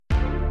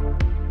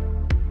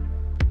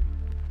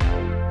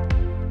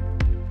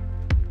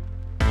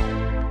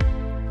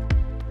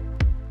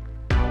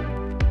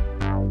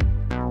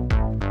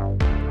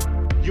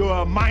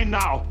You're mine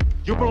now.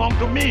 You belong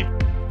to me.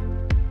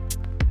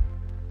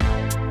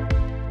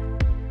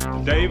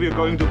 Today we're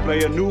going to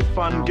play a new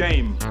fun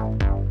game.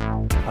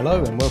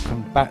 Hello and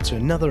welcome back to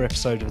another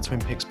episode of the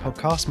Twin Peaks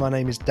podcast. My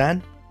name is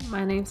Dan.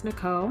 My name's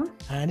Nicole.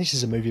 And this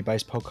is a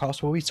movie-based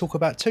podcast where we talk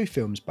about two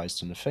films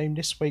based on the theme.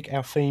 This week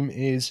our theme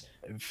is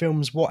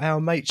films what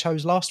our mate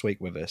chose last week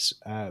with us.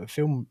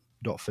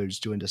 Film.Foods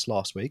joined us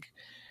last week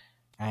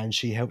and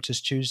she helped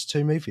us choose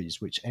two movies,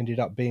 which ended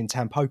up being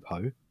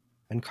Tampopo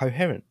and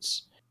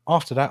Coherence.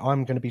 After that,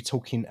 I'm going to be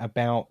talking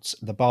about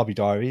the Barbie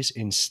Diaries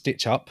in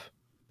Stitch Up,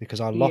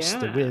 because I lost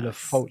the Wheel of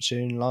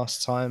Fortune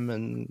last time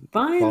and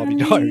Barbie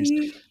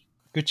Diaries.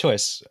 Good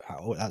choice.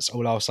 That's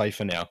all I'll say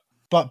for now.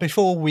 But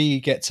before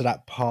we get to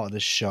that part of the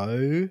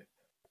show,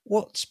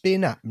 what's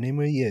been happening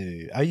with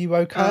you? Are you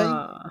okay?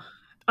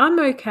 I'm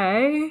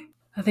okay.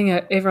 I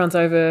think everyone's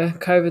over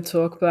COVID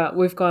talk, but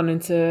we've gone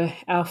into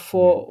our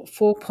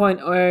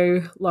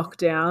 4.0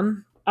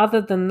 lockdown.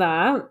 Other than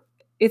that,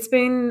 it's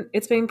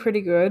been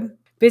pretty good.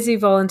 Busy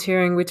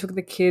volunteering. We took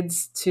the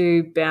kids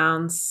to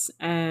bounce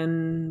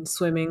and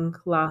swimming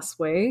last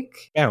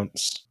week.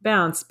 Bounce.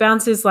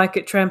 Bounce is like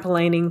a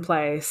trampolining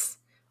place.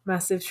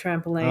 Massive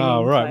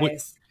trampolining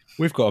place.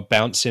 We've got a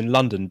bounce in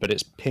London, but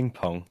it's ping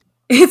pong.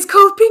 It's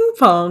called ping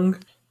pong.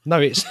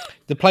 No,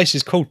 the place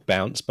is called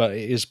Bounce, but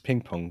it is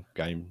ping pong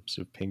games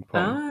of ping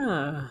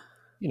pong.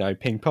 You know,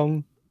 ping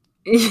pong.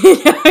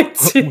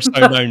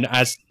 Also known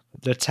as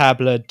the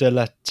table de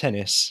la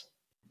tennis.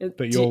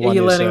 But are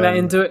you learning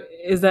that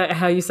is that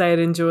how you say it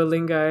in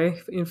Duolingo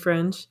in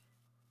French?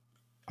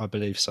 I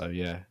believe so,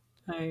 yeah.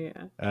 Oh,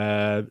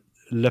 yeah.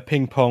 Le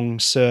ping pong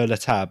sur la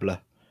table.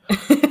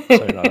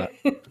 Something like that.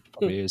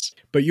 Probably is.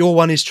 But your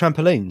one is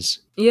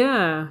trampolines.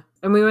 Yeah.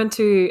 And we went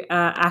to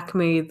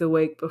Acme the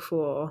week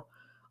before.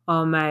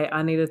 Oh, mate,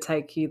 I need to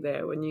take you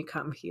there when you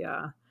come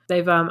here.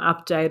 They've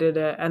updated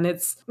it and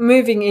it's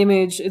moving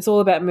image. It's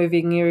all about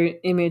moving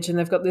image and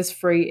they've got this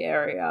free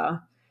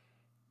area.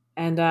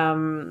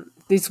 And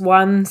this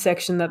one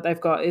section that they've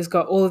got is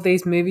got all of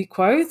these movie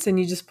quotes and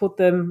you just put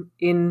them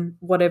in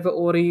whatever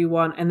order you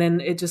want and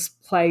then it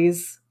just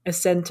plays a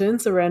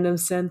random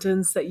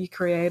sentence that you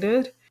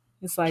created.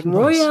 It's like nice.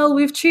 Royale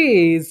with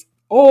cheese,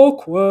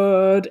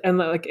 awkward, and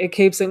like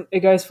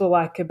it goes for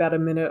like about a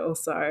minute or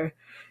so.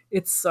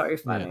 It's so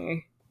funny. Yeah.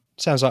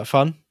 Sounds like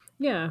fun.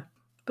 Yeah,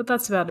 but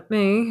that's about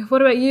me.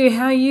 What about you?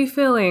 How are you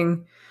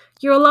feeling?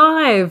 You're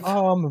alive.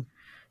 Oh,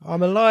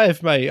 I'm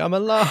alive, mate. I'm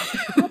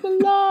alive. I'm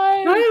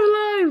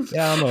alive.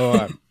 Yeah, I'm all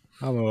right.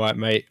 I'm all right,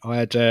 mate. I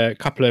had a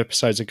couple of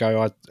episodes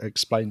ago, I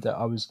explained that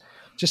I was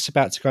just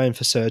about to go in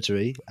for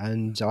surgery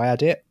and I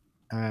had it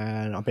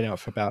and I've been out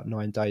for about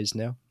 9 days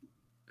now.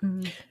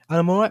 And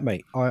I'm all right,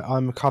 mate.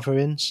 I'm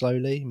recovering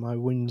slowly. My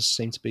wounds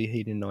seem to be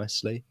healing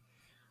nicely.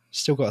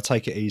 Still got to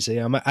take it easy.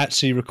 I'm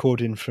actually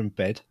recording from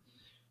bed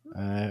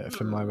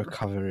from my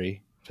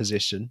recovery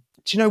position.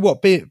 Do you know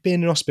what? Being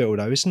in hospital,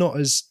 though, it's not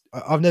as...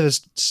 I've never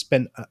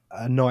spent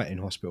a night in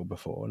hospital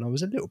before, and I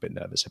was a little bit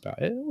nervous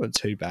about it. It wasn't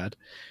too bad.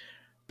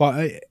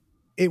 But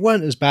it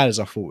weren't as bad as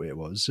I thought it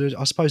was.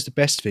 I suppose the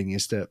best thing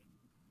is that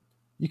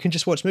you can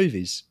just watch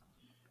movies.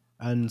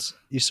 And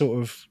you sort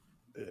of...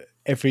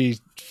 every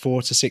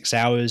 4 to 6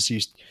 hours,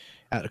 you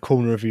at the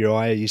corner of your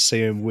eye, you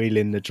see them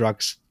wheeling the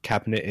drugs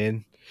cabinet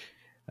in.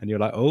 And you're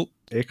like, oh,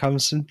 here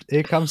comes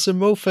some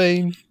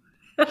morphine.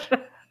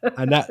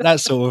 And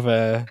that sort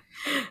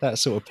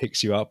of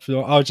picks you up.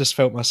 I just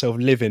felt myself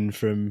living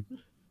from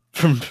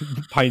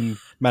pain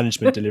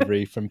management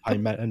delivery,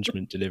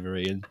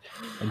 and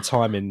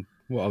timing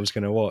what I was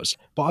going to watch.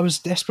 But I was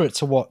desperate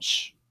to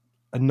watch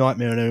A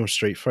Nightmare on Elm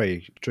Street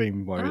 3,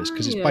 Dream Warriors,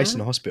 because it's based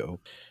in a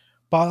hospital.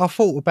 But I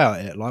thought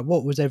about it, like,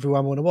 what would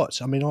everyone want to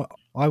watch? I mean,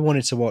 I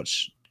wanted to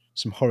watch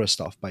some horror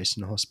stuff based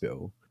in a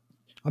hospital.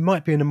 I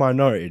might be in a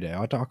minority there.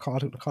 I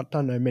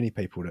don't know many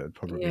people that would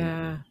probably...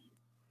 Yeah.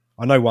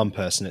 I know one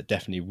person that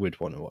definitely would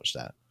want to watch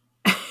that.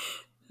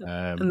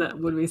 And that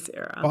would be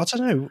Sarah. But I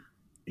don't know.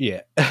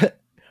 Yeah. I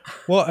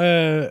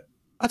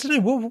don't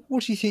know.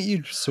 What do you think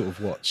you'd sort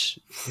of watch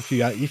if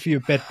you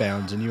were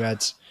bedbound and you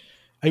had...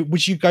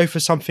 Would you go for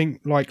something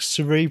like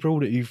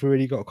cerebral that you've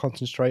really got to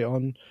concentrate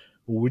on?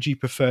 Or would you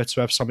prefer to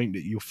have something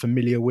that you're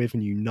familiar with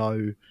and you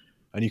know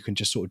and you can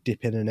just sort of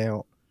dip in and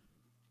out?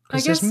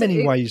 Because there's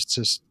many ways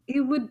to...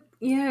 It would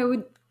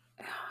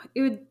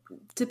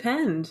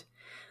depend.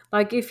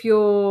 Like if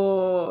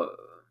you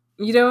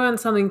don't want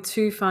something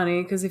too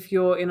funny, because if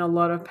you're in a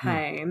lot of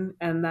pain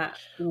and that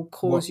will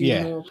cause you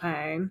more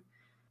pain,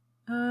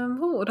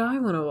 what would I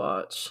want to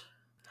watch?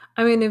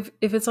 I mean,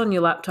 if it's on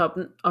your laptop,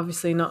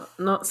 obviously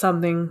not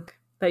something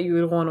that you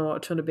would want to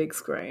watch on a big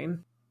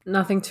screen.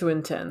 Nothing too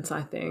intense,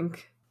 I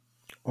think.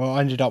 Well,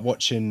 I ended up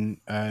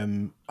watching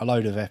a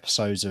load of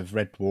episodes of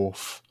Red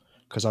Dwarf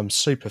because I'm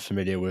super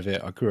familiar with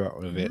it. I grew up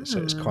with it,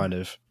 so it's kind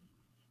of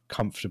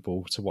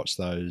comfortable to watch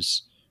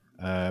those.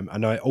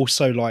 And I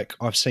also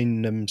I've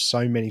seen them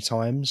so many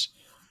times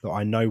that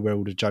I know where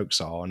all the jokes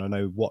are and I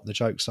know what the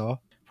jokes are.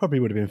 Probably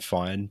would have been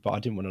fine, but I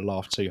didn't want to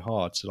laugh too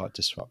hard to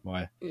disrupt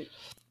my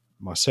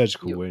my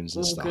surgical Your wounds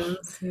and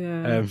organs, stuff.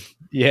 yeah.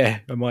 Yeah,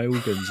 and my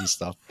organs and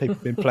stuff. People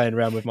have been playing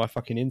around with my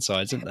fucking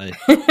insides, haven't they?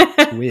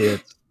 It's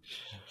weird.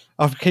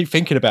 I keep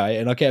thinking about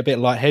it and I get a bit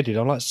lightheaded.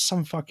 I'm like,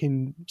 some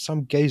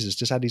geezer's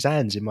just had his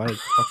hands in my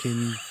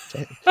fucking...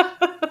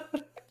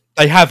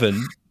 They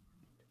haven't.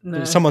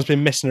 No. Someone's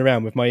been messing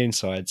around with my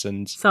insides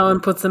and... Someone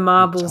put some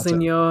marbles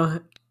in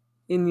your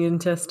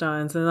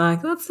intestines and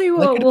like, let's see They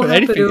what could will put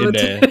happen anything in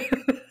to it.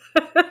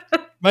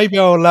 Maybe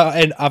I'll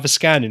have a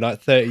scan in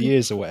like 30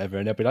 years or whatever,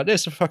 and they'll be like,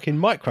 "There's some fucking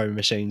micro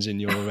machines in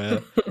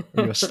your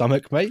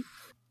stomach, mate."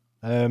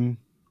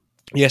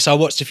 Yes, I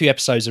watched a few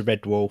episodes of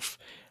Red Dwarf,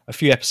 a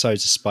few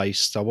episodes of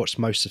Spaced. I watched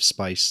most of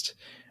Spaced,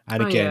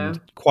 and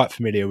again, quite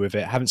familiar with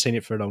it. Haven't seen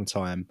it for a long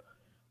time,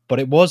 but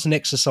it was an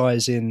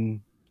exercise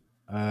in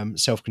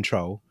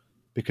self-control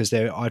because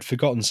I'd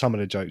forgotten some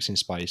of the jokes in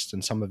Spaced,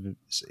 and some of it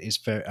is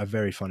a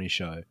very funny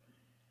show.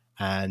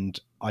 And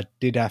I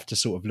did have to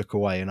sort of look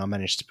away, and I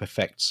managed to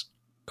perfect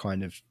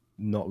kind of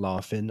not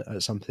laughing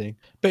at something.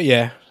 But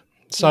yeah,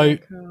 so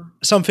cool.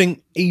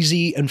 Something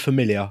easy and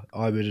familiar,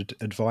 I would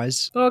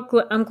advise. Well,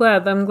 I'm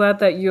glad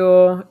that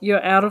you're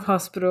out of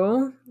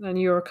hospital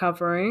and you're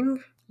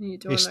recovering. You're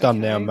doing It's done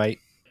now, mate.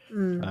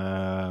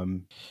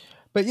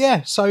 But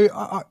yeah,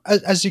 so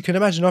as you can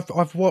imagine,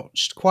 I've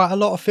watched quite a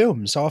lot of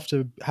films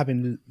after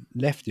having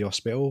left the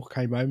hospital.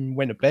 Came home,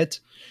 went to bed,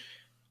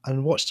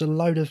 and watched a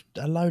load of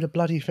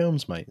bloody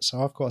films, mate.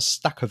 So I've got a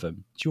stack of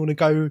them. Do you want to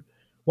go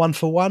one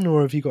for one,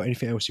 or have you got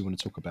anything else you want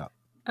to talk about?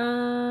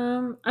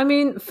 I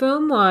mean,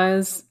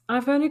 film-wise,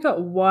 I've only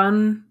got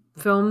one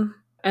film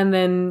and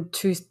then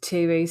 2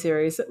 TV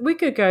series. We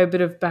could go a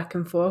bit of back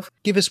and forth.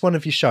 Give us one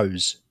of your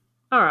shows.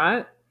 All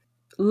right.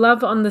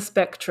 Love on the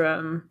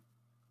Spectrum.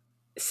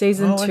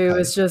 Season 2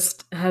 has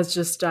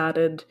just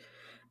started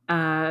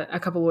a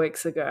couple of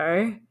weeks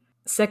ago.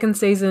 Second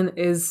season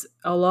is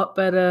a lot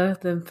better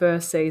than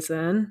first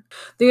season.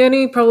 The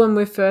only problem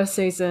with first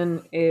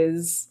season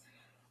is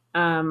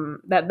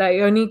that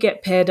they only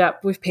get paired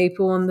up with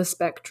people on the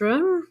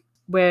spectrum,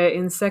 where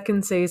in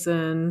second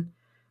season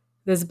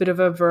there's a bit of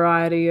a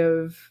variety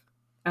of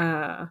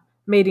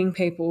meeting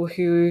people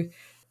who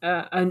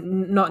are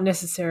not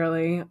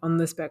necessarily on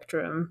the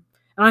spectrum.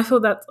 And I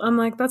thought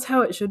that's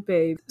how it should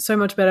be. So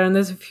much better. And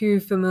there's a few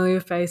familiar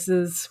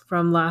faces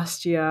from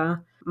last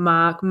year.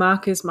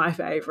 Mark is my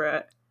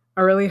favourite.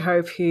 I really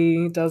hope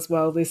he does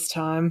well this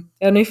time.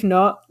 And if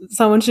not,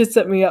 someone should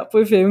set me up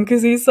with him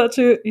because he's such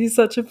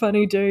a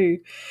funny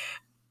dude.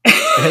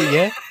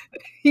 Yeah?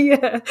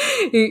 Yeah.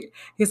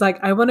 He's like,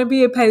 I want to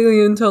be a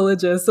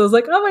paleontologist. So I was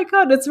like, oh my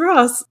God, it's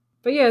Ross.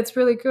 But yeah, it's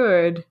really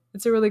good.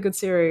 It's a really good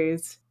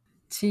series.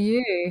 To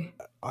you.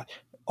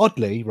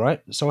 Oddly,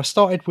 right? So I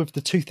started with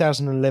the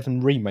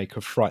 2011 remake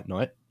of Fright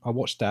Night. I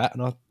watched that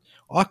and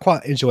I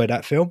quite enjoyed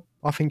that film.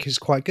 I think it's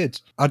quite good.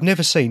 I'd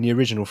never seen the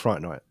original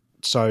Fright Night.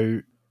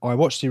 So I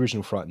watched the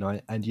original Fright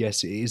Night, and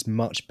yes, it is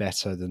much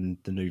better than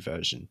the new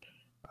version.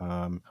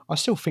 I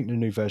still think the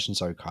new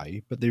version's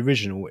okay, but the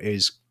original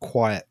is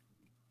quite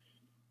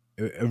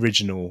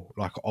original,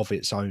 like of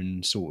its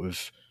own sort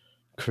of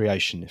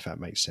creation, if that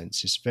makes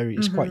sense. It's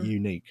quite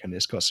unique, and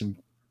it's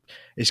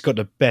got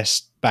the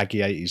best baggy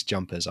 80s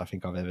jumpers I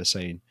think I've ever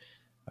seen,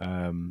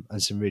 and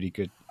some really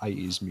good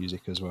 80s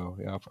music as well.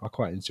 Yeah, I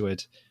quite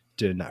enjoyed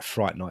doing that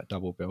Fright Night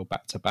double bill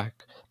back to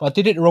back. But I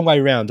did it the wrong way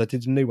around. I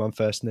did the new one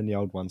first and then the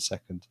old one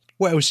second.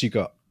 What else you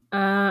got?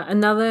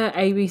 Another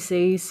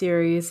ABC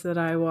series that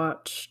I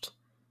watched,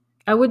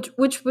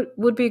 which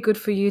would be good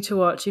for you to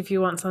watch if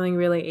you want something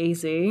really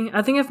easy.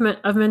 I think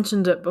I've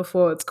mentioned it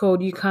before. It's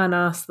called You Can't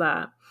Ask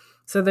That.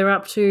 So they're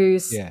up to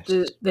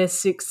their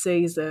 6th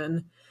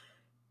season.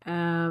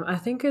 I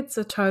think it's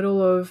a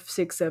total of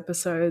 6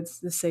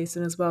 episodes this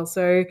season as well.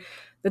 So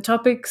the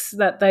topics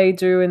that they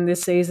do in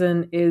this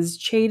season is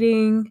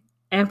cheating,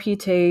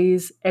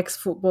 amputees,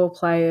 ex-football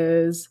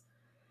players,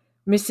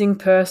 missing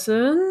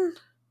person,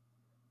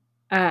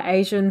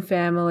 Asian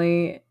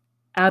family,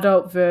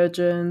 adult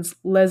virgins,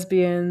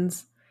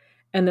 lesbians,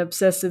 and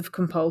obsessive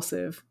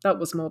compulsive. That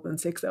was more than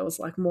 6. That was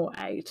like more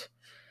 8.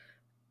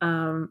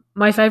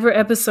 My favorite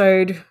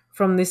episode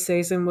from this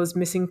season was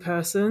missing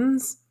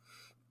persons.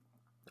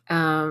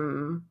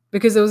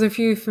 Because there was a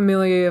few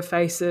familiar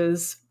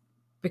faces,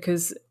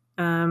 because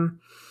some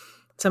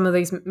of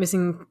these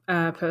missing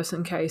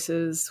person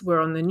cases were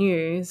on the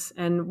news,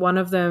 and one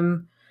of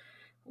them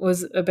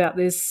was about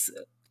this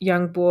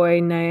young boy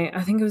named,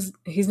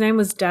 his name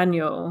was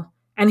Daniel,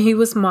 and he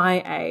was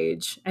my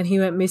age, and he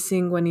went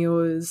missing when he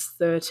was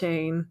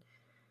 13,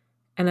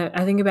 and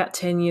I think about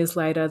 10 years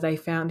later they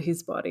found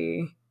his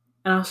body.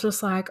 And I was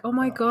just like, oh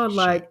my God,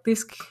 like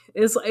this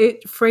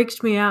it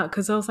freaked me out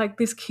because I was like,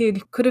 this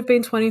kid could have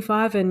been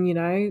 25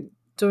 and,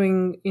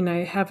 doing,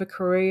 have a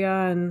career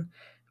and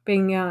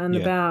being out and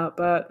about.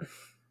 But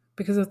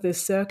because of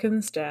this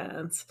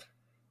circumstance,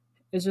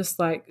 it's just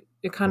like,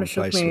 it kind of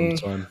shook me.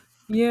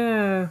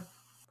 Yeah.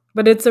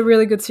 But it's a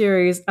really good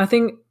series. I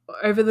think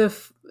over the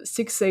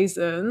 6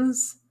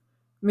 seasons,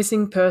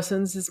 Missing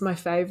Persons is my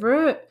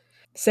favorite.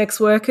 Sex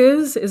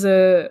Workers is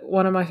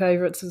one of my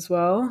favorites as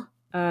well.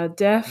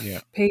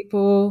 deaf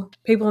people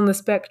on the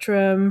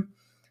spectrum,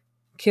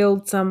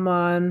 killed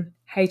someone,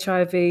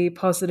 HIV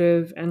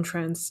positive, and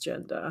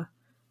transgender.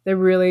 They're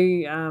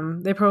really,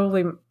 they're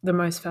probably the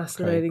most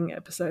fascinating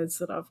episodes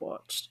that I've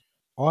watched.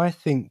 I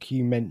think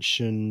you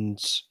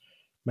mentioned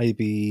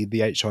maybe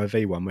the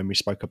HIV one when we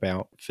spoke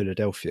about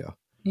Philadelphia.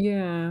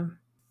 Yeah.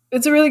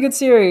 It's a really good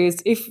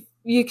series. If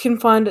you can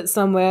find it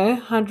somewhere,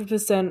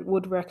 100%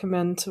 would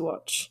recommend to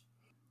watch.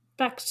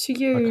 Back to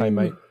you. Okay,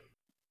 mate.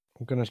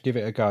 I'm going to give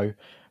it a go.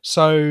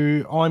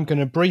 So I'm going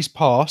to breeze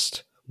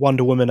past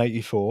Wonder Woman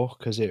 84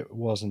 because it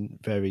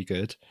wasn't very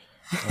good.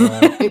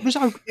 It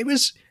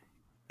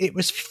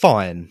was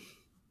fine.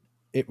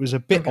 It was a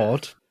bit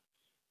odd.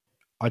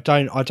 I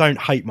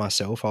don't hate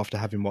myself after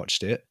having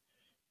watched it,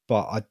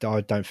 but I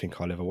don't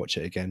think I'll ever watch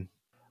it again.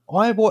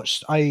 I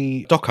watched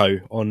a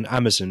doco on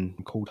Amazon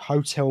called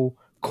Hotel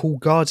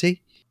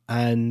Coolgardie,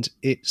 and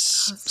it's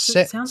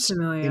set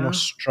in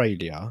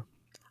Australia.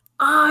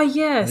 Ah,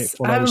 yes.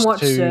 I haven't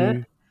watched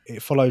it.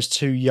 It follows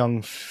two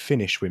young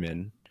Finnish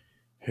women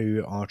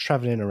who are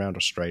travelling around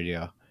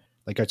Australia.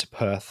 They go to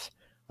Perth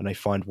and they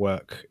find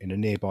work in a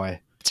nearby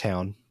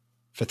town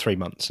for 3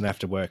 months and have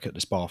to work at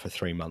the spa for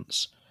 3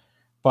 months.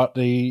 But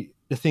the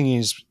thing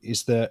is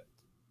that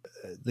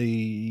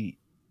the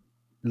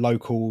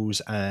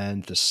locals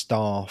and the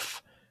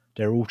staff,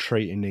 they're all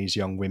treating these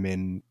young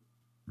women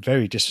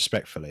very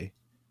disrespectfully,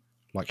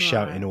 like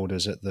shouting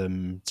orders at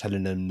them,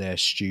 telling them they're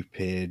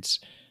stupid,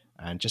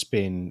 and just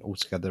being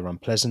altogether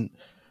unpleasant.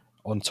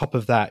 On top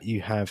of that,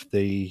 you have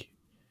the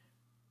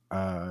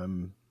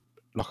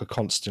like a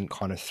constant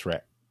kind of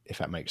threat, if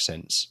that makes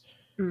sense.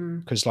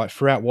 Because like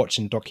throughout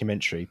watching the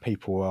documentary,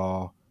 people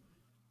are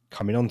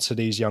coming onto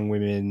these young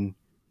women.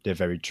 They're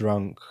very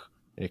drunk.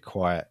 They're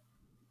quite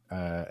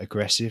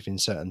aggressive in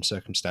certain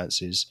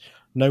circumstances.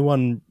 No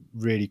one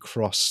really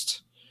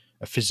crossed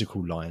a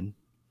physical line,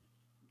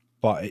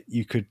 but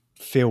you could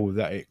feel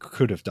that it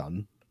could have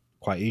done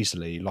quite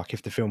easily, like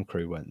if the film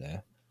crew weren't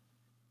there.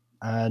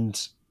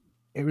 And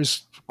it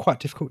was quite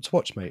difficult to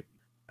watch, mate.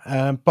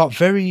 But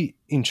very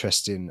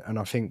interesting, and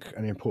I think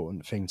an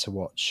important thing to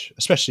watch,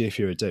 especially if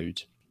you're a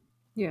dude.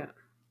 Yeah.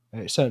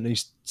 It certainly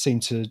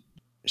seemed to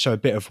show a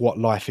bit of what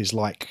life is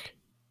like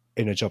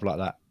in a job like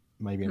that,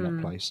 maybe in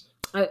that place.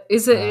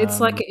 Is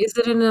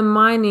it in a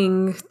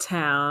mining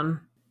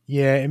town?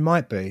 Yeah, it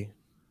might be.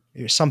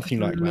 It's something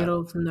like that. In the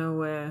middle of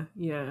nowhere,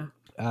 yeah.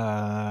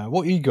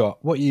 What you got?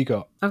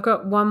 I've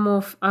got one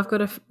more.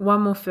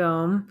 One more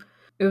film.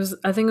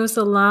 I think it was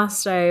the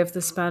last day of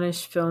the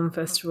Spanish Film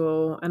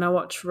Festival, and I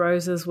watched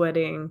Rosa's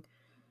Wedding.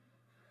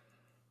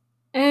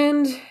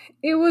 And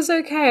it was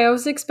okay. I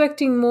was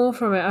expecting more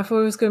from it. I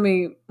thought it was going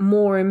to be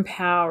more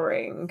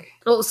empowering.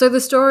 Well, so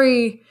the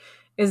story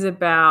is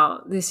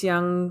about this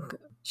young...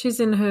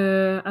 She's in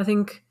her, I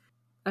think,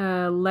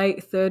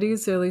 late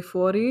 30s, early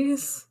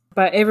 40s.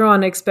 But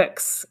everyone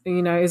expects,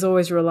 is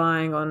always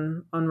relying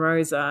on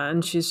Rosa.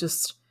 And she's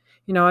just,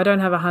 I don't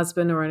have a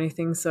husband or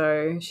anything.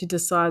 So she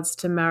decides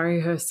to marry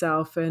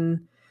herself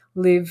and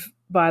live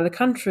by the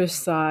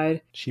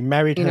countryside. She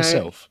married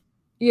herself?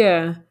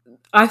 Yeah.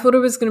 I thought it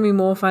was going to be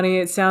more funny.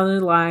 It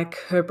sounded like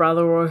her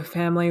brother or her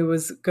family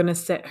was going to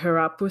set her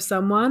up with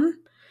someone.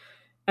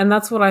 And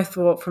that's what I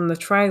thought from the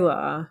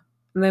trailer.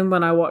 And then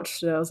when I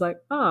watched it, I was like,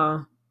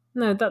 oh,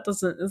 no,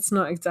 it's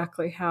not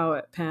exactly how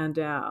it panned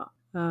out.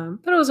 But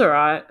it was all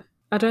right.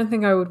 I don't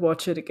think I would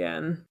watch it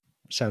again.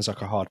 Sounds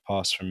like a hard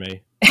pass from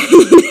me.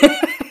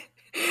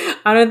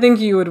 I don't think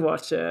you would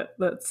watch it.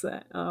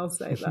 I'll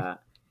say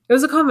that. It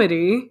was a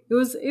comedy. It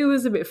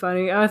was a bit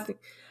funny. I think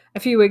a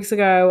few weeks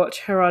ago I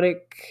watched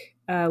Erotic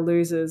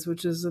Losers,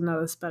 which is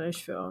another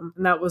Spanish film,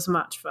 and that was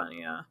much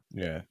funnier.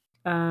 Yeah.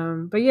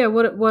 But yeah,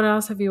 what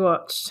else have you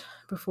watched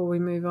before we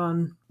move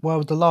on?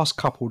 Well, the last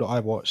couple that I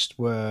watched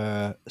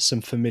were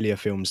some familiar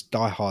films,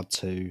 Die Hard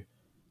 2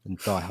 and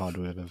Die Hard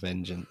with a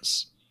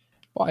Vengeance.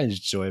 But I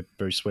enjoy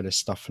Bruce Willis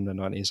stuff from the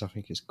 90s. I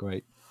think it's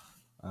great.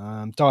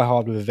 Die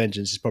Hard with a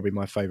Vengeance is probably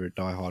my favourite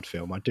Die Hard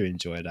film. I do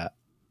enjoy that.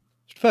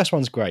 The first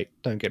one's great,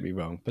 don't get me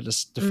wrong, but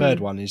the third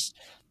one is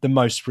the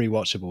most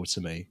rewatchable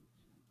to me.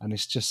 And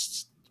it's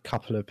just a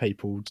couple of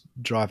people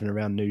driving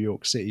around New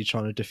York City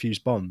trying to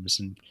defuse bombs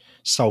and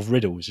solve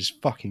riddles. It's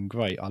fucking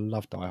great. I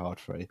love Die Hard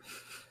 3.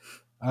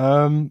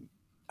 And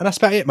that's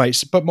about it,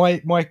 mates. But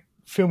my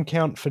film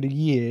count for the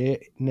year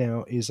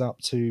now is up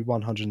to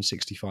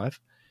 165.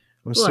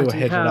 I'm still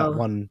ahead of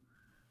that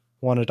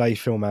one a day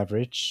film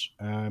average.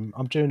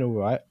 I'm doing all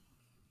right.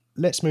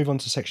 Let's move on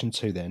to section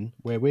 2 then,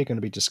 where we're going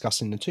to be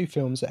discussing the 2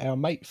 films that our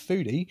mate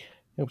Foodie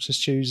helped us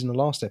choose in the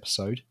last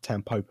episode,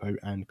 Tampopo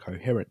and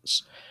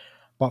Coherence.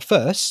 But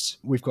first,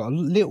 we've got a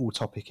little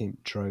topic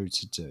intro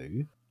to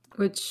do.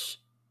 Which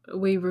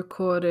we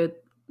recorded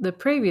the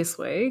previous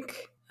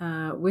week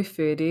with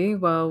Foodie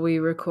while we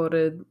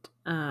recorded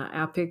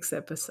our picks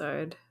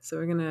episode. So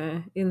we're going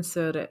to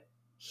insert it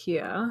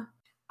here.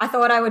 I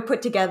thought I would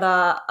put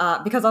together,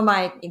 because on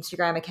my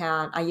Instagram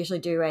account, I usually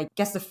do a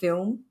guess the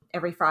film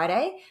every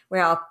Friday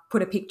where I'll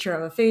put a picture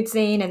of a food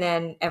scene and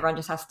then everyone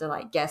just has to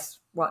like guess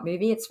what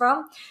movie it's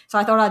from. So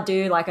I thought I'd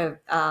do like a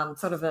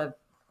sort of a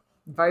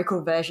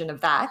vocal version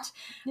of that.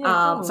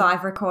 Yeah, cool. So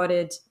I've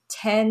recorded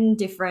 10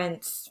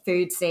 different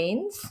food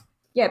scenes.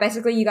 Yeah,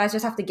 basically you guys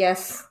just have to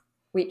guess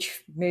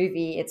which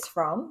movie it's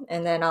from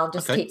and then I'll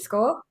just keep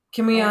score.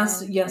 Can we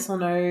ask yes or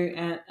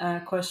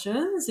no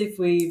questions if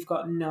we've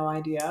got no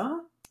idea?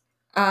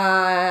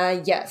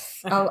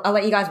 Yes. Okay. I'll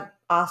let you guys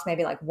ask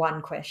maybe like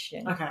one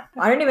question. Okay.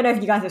 I don't even know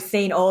if you guys have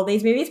seen all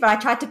these movies, but I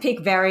tried to pick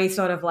very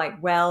sort of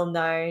like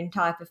well-known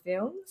type of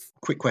films.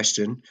 Quick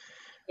question.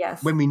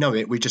 Yes. When we know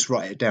it, we just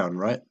write it down,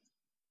 right?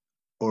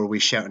 Or are we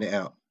shouting it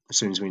out as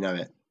soon as we know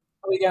it?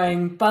 Are we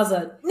going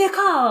buzzer?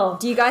 Nicole!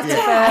 Do you guys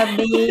prefer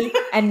me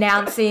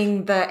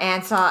announcing the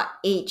answer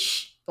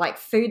each like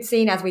food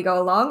scene as we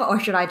go along, or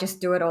should I just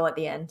do it all at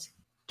the end?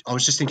 I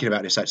was just thinking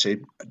about this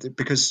actually,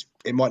 because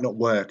it might not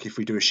work if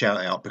we do a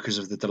shout out because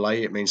of the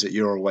delay. It means that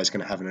you're always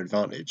going to have an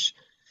advantage.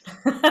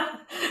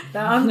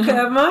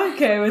 I'm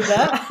okay with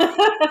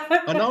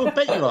that. I know, I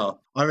bet you are.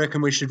 I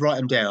reckon we should write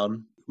them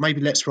down.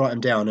 Maybe let's write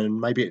them down and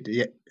maybe at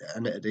the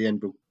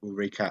end we'll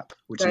recap.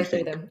 What do Go you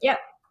through think? them. Yep.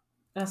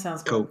 That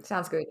sounds Cool. good.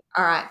 Sounds good.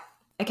 All right.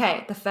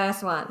 Okay, the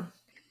first one.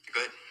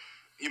 Good.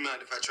 You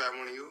mind if I try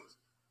one of yours?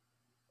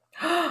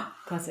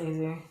 That's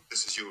easy.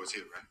 This is yours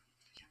here,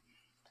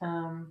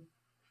 right?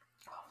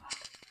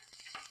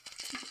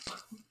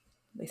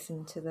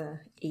 Listen to the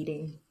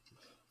eating.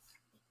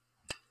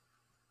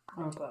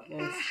 Oh, God,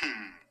 yes.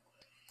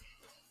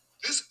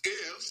 This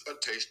is a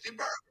tasty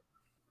burger.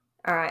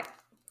 All right.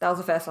 That was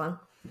the first one.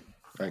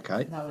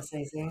 Okay. That was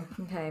easy.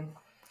 Okay.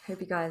 Hope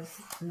you guys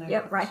No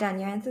write down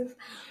your answers.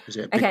 Is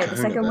it a big Okay, the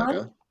kahuna second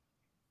burger?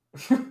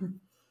 one.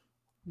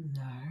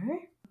 No.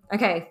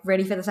 Okay,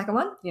 ready for the second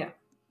one? Yeah.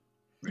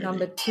 Really?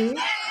 Number 2.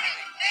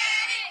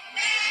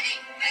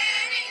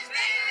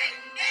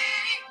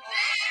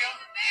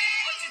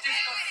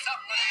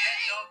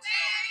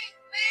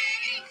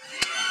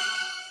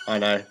 I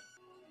know.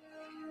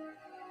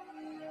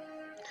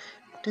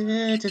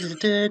 Using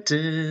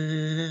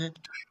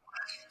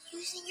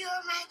your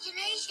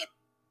imagination.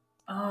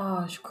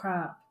 Oh,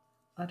 crap.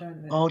 I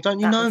don't know. Oh, don't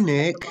you That know, was-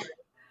 Nick?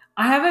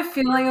 I have a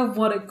feeling of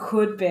what it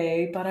could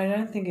be, but I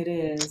don't think it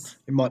is.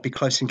 It might be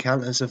Close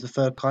Encounters of the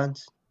Third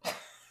Kind.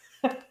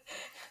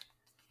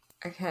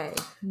 Okay,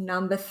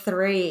 number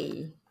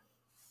 3.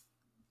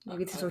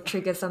 Maybe this will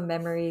trigger some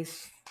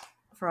memories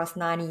for us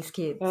 90s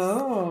kids.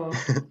 Oh.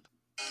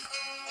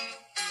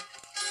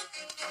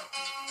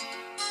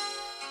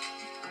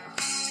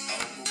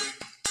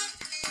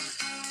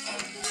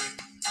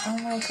 Oh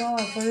my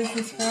God, what is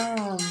this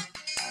from?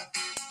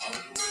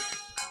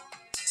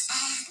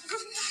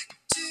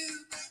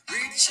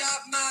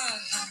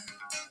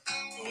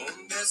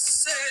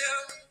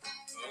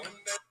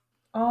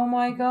 Oh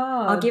my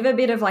God. I'll give a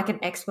bit of like an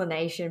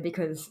explanation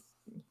because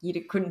you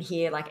couldn't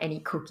hear like any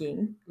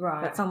cooking.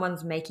 Right. But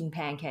someone's making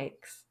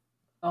pancakes.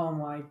 Oh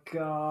my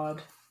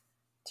God.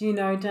 Do you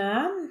know,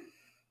 Dan?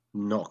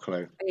 Not a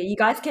clue. Okay, you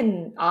guys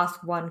can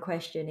ask one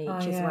question each Oh,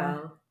 as yeah.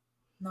 well.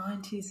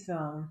 90s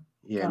film.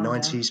 Yeah, Go on,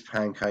 90s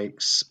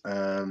pancakes.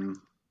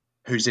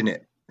 Who's in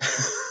it?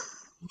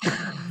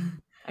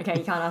 Okay,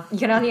 you can't ask. You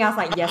can only ask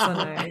like yes or no.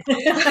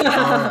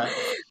 Alright.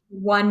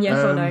 One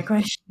yes or no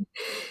question.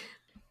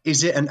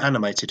 Is it an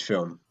animated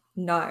film?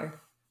 No.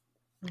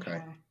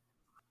 Okay.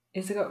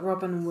 Is it got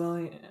Robin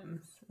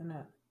Williams in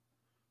it?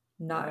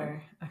 No.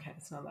 Okay,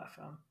 it's not that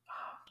film.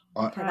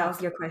 Okay, that was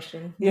your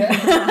question. Yeah.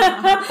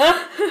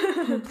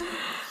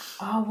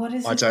 Oh, what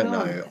is I this don't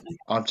film? know.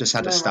 I've just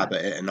had a No, stab right.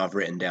 at it and I've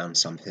written down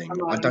something.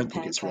 I'm I writing don't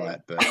think it's pancake. right,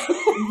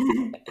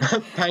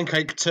 but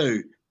Pancake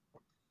 2.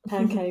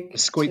 Pancake. The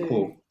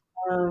Squeakquel.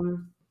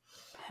 2.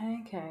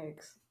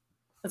 Pancakes.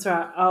 That's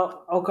right.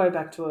 I'll go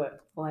back to it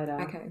later.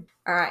 Okay.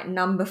 All right,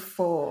 number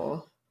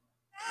 4.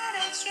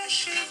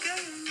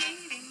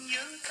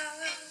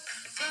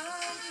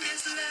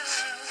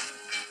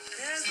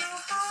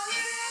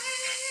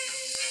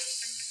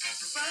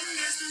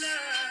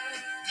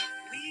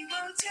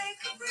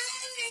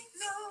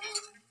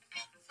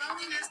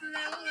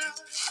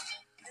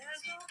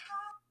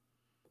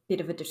 Bit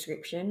of a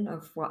description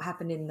of what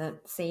happened in the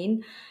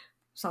scene.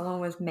 Someone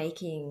was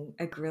making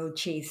a grilled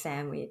cheese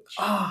sandwich.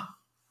 Oh,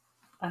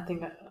 I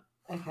think.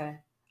 Okay.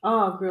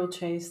 Oh, grilled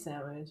cheese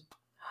sandwich.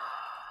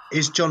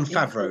 Is John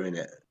Favreau in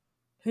it?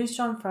 Who's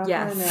John Favreau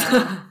Yes.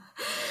 now?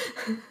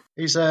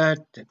 He's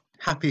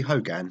Happy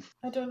Hogan.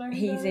 I don't know. Who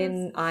He's that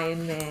in is.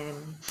 Iron Man.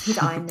 He's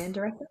Iron Man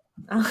director.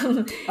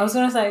 I was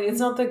gonna say it's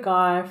not the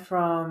guy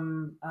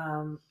from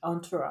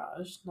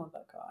Entourage. Not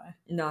that guy.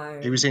 No.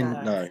 He was in...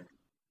 Dan. No.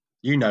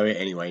 You know it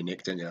anyway,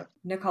 Nick, don't you?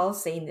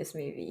 Nicole's seen this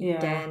movie. Yeah.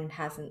 Dan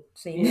hasn't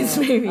seen this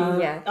movie.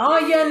 Yeah. Oh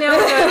yeah. Now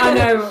I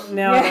know.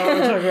 Now I know what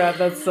I'm talking about.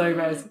 That's so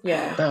gross.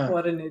 Yeah.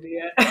 What an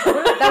idiot. That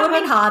would have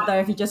been hard though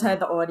if you just heard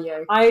the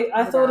audio.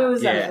 I thought it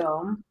was Yeah. that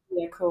film.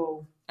 Yeah.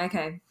 Cool.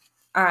 Okay.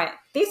 All right.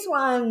 This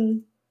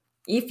one,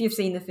 if you've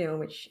seen the film,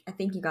 which I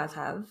think you guys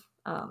have,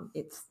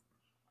 it's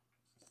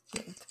a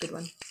good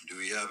one. Do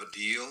we have a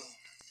deal,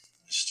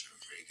 Mr.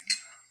 Reagan?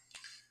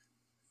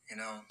 You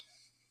know,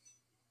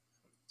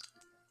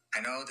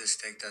 I know this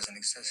steak doesn't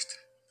exist.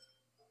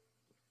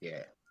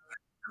 Yeah.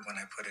 When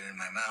I put it in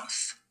my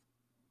mouth.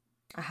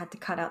 I had to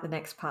cut out the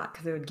next part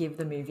because it would give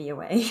the movie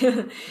away.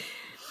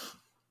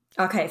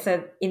 Okay,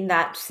 so in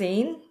that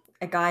scene,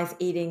 a guy's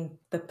eating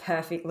the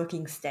perfect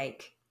looking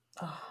steak.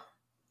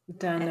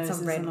 Dan And knows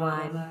some there's red an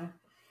wine. order,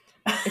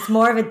 It's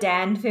more of a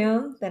Dan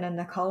film than a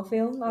Nicole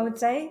film, I would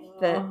say.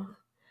 But though.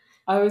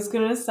 I was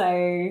gonna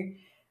say,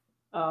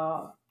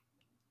 I'll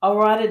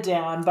write it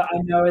down, but I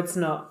know it's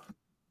not.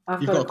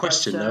 I've You've got a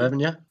question though, haven't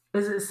you?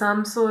 Is it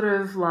some sort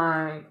of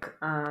like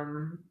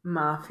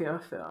mafia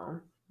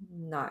film?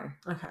 no.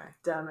 Okay,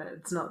 damn it,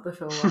 it's not the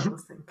film I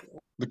was thinking.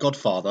 The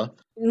Godfather.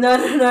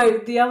 No,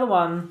 the other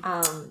one.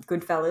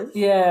 Goodfellas.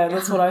 Yeah,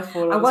 that's what I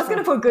thought. I was going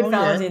to put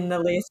Goodfellas yeah. in the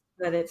list,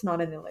 but it's not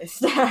in the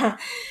list. I'm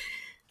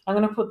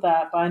going to put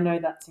that, but I know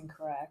that's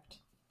incorrect.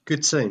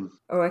 Good scene.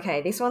 Oh,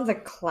 okay, this one's a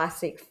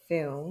classic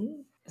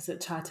film. Is it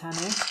Titanic?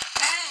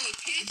 Hey,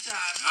 pizza.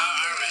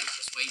 All right,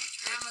 just wait.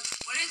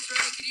 When it's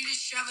ready, could you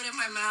just shove it in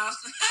my mouth?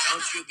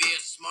 Don't you be a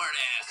smart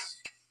ass.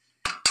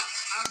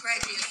 I'll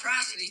create the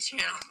atrocity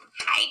channel.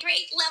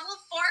 Hydrate level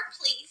 4,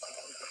 please.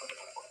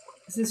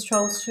 Is this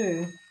Trolls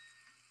 2?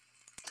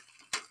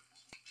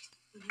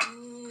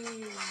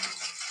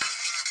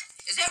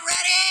 Is it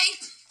ready?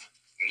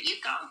 Here you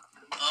go.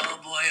 Oh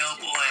boy,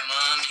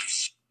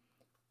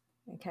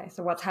 Mom. Okay,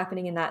 so what's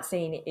happening in that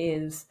scene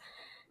is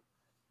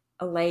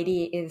a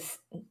lady is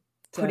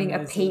putting a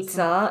Donuts,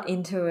 pizza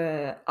into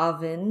a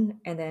oven,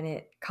 and then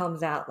it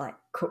comes out like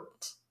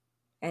cooked.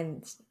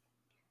 And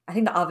I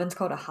think the oven's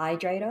called a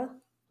hydrator,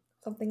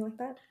 something like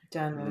that.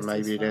 Dan knows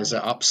Maybe this there's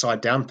film. an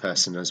upside down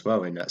person as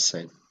well in that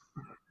scene.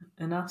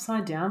 An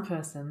upside down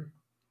person.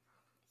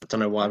 I don't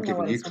know why I'm I don't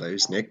know giving what you it's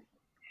clues, Nick.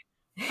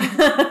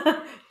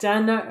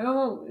 Dan, no,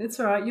 oh, it's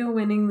all right. You're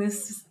winning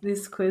this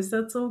quiz.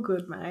 That's all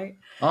good, mate.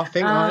 I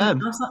think I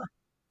am.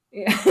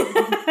 Yeah.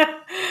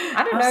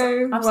 I don't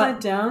know Upside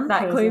what down that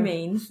person. clue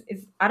means.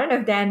 I don't know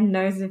if Dan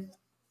knows if it's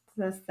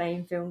the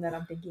same film that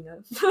I'm thinking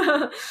of.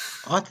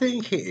 I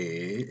think it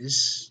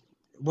is.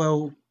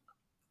 Well,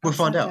 we'll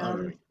find out. down.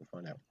 Don't we? We'll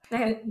find out.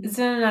 Okay. Is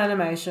it an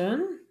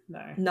animation?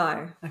 No.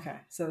 No. Okay,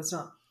 so it's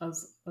not. I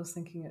was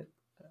thinking it.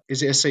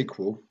 Is it a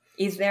sequel?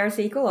 Is there a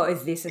sequel or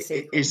is this a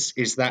sequel?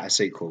 Is that a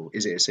sequel?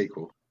 Is it a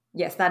sequel?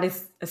 Yes, that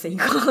is a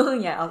sequel.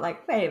 Yeah, I was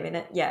like, wait a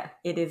minute. Yeah,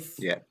 it is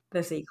Yeah.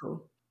 the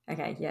sequel.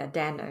 Okay, yeah,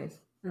 Dan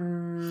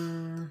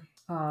knows.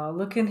 Oh,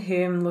 look at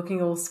him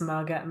looking all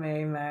smug at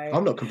me, mate.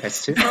 I'm not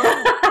competitive.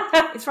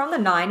 It's from the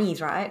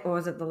 90s, right? Or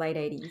was it the late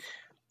 80s?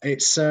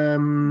 It's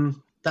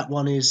that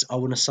one is, I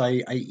want to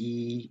say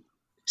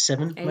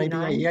 87, maybe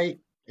 89? 88.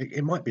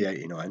 It might be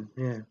 89.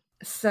 Yeah.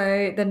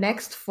 So the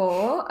next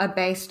 4 are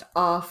based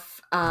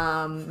off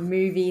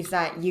movies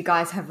that you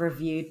guys have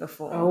reviewed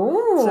before.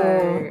 Oh.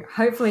 So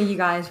hopefully you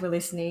guys were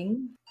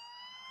listening.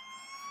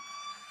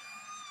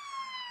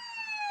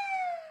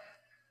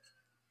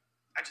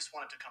 I just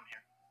wanted to come here.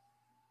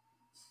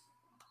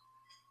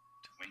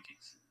 To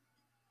Winkies.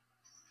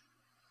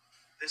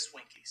 This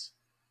Winkies.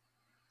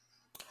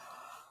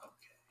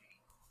 Okay.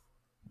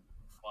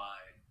 Why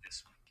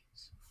this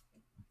Winkies?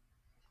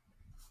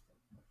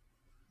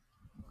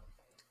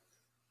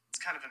 It's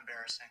kind of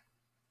embarrassing.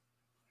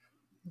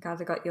 You guys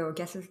have got your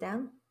guesses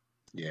down?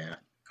 Yeah.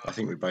 I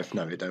think we both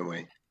know it, don't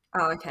we?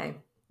 Oh, okay.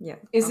 Yeah.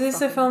 Is I'll this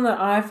stop a you. film that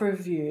I've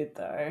reviewed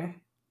though?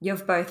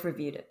 You've both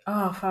reviewed it.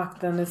 Oh fuck!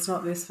 Then it's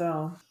not this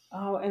film.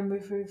 Oh, and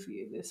we've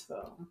reviewed this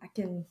film. I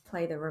can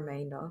play the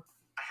remainder.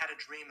 I had a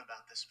dream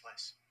about this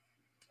place.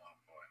 Oh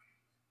boy.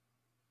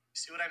 You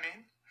see what I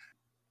mean?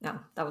 No,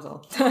 that was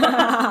all.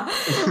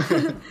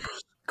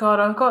 God,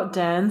 I've got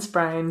Dan's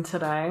brain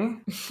today.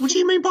 What do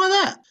you mean by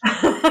that?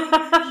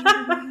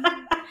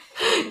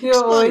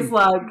 You're always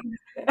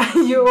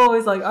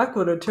like, I've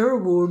got a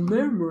terrible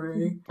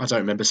memory. I don't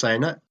remember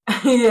saying that.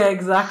 Yeah,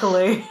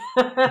 exactly.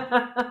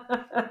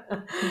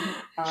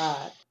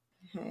 Alright.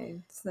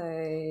 Okay,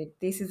 so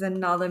this is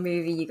another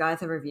movie you guys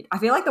have reviewed. I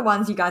feel like the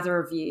ones you guys have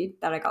reviewed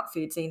that I got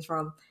food scenes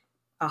from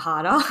are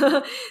harder. To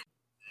you.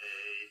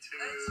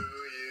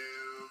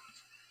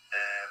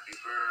 Happy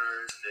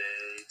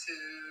birthday to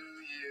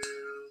you.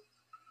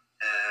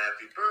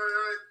 Happy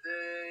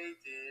birthday,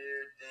 dear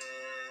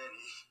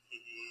Danny.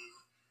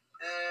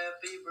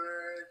 Happy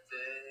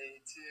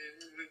birthday to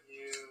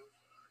you.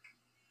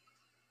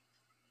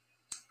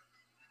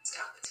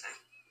 Stop it, Sam.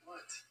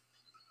 What?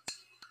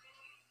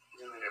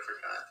 You know I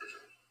forgot, did you?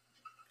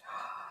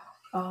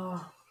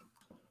 Oh.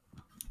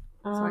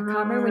 So I can't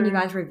remember when you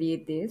guys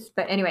reviewed this,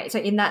 but anyway, so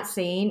in that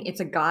scene,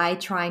 it's a guy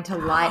trying to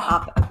light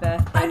up a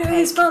birthday I know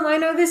this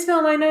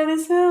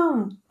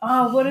film.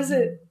 Oh, what is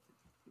it?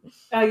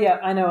 Oh, yeah,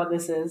 I know what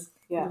this is.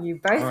 Yeah, You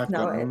both I've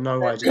know got it. no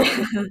but- idea.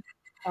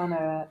 I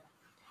know it.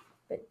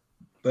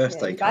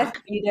 Birthday you guys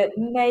cake. reviewed it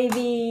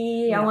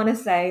maybe, Yeah. I want to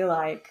say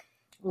like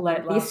Late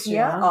this last year?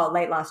 year. Oh,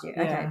 late last year.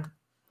 Yeah. Okay.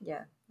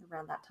 Yeah,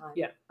 around that time.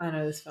 Yeah, I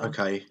know this film.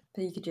 Okay.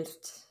 So you could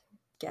just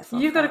guess.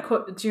 You've got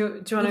that. do you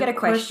want You get a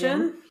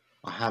question.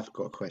 I have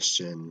got a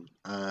question.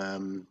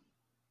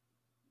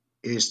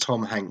 Is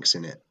Tom Hanks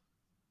in it?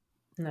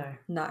 No.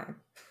 No.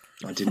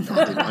 I didn't.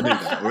 I knew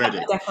that already.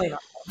 Definitely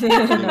not.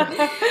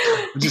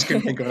 I'm just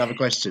going to think of another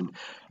question.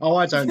 Oh,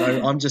 I don't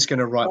know. I'm just going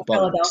to write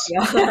bollocks.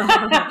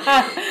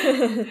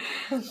 Philadelphia.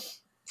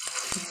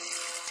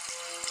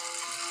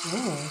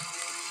 Oh.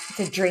 It's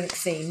a drink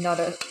scene, not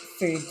a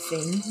food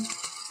scene.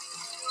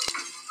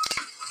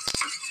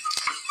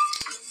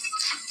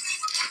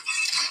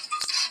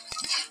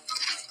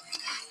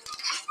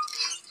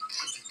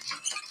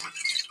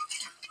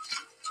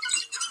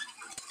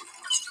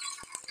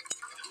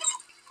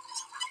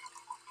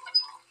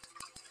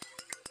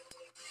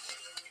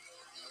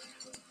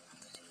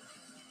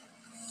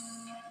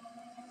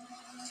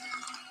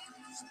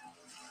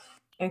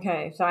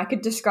 Okay, so I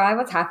could describe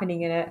what's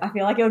happening in it. I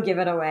feel like it'll give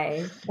it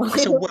away.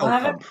 It's a well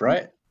pump,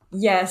 right?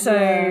 Yeah, so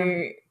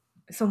Yeah.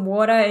 some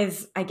water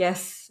is, I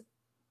guess,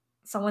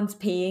 someone's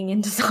peeing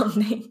into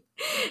something,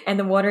 and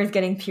the water is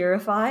getting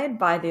purified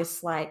by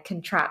this like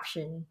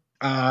contraption.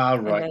 Ah,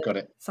 And right, then got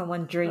it.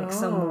 Someone drinks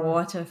some Oh.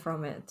 water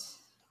from it.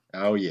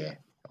 Oh, yeah,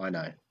 I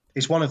know.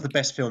 It's one of the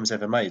best films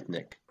ever made,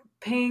 Nick.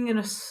 Peeing in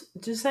a...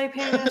 Did you say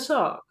peeing in a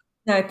sock?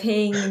 No,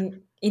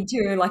 peeing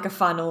into like a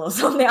funnel or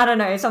something. I don't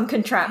know, some Peeing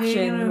contraption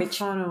in a which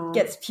funnel.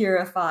 gets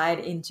purified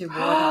into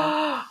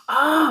water.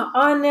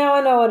 Oh, now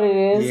I know what it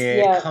is.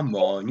 Yeah, come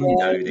on, you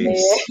know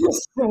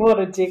this. What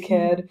a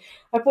dickhead.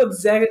 I put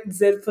Z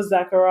for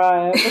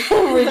Zachariah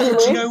originally.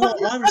 Do you know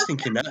what? I was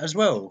thinking that as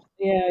well.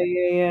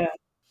 Yeah.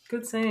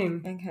 Good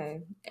scene.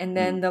 Okay. And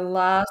then the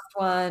last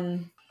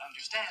one.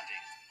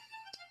 Understanding.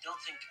 Don't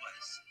think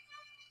twice.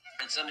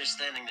 It's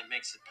understanding that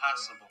makes it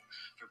possible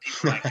for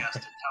people like us to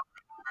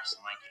tolerate a person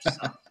like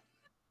yourself.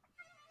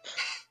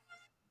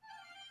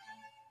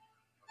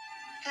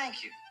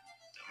 Thank you.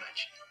 Don't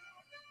mention it.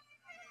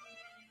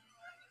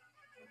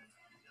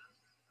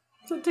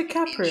 Is it Enjoy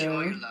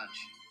your DiCaprio? lunch.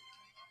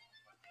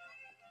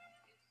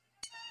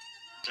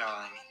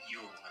 Darling, you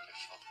were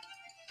wonderful.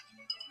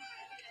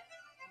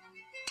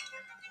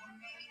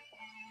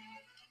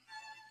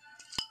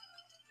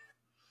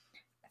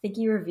 I think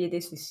you reviewed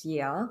this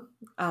year.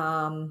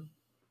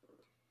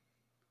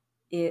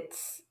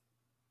 It's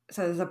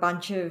so there's a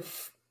bunch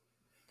of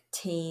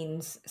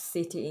teens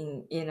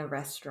sitting in a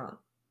restaurant,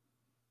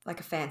 like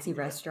a fancy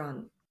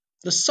restaurant.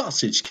 The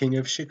Sausage King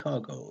of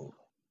Chicago.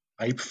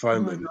 Abe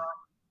Froman.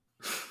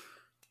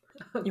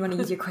 You want to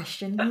use your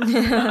question?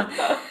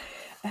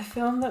 A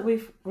film that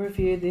we've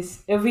reviewed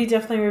this... Have we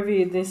definitely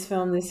reviewed this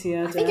film this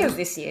year? I think it was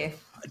this year.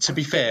 To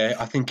be fair,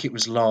 I think it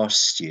was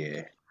last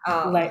year.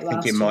 Late I think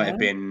last it might year. have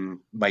been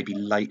maybe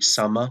late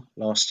summer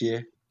last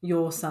year.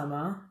 Your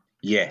summer.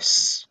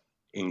 Yes,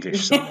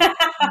 English summer.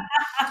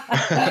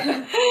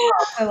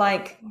 So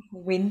like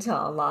winter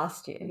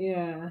last year.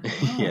 Yeah.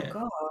 Oh, Yeah.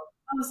 God.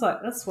 I was like,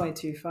 that's way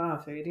too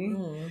far, Foodie.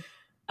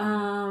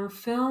 Mm.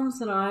 Films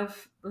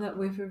that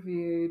we've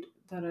reviewed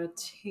that are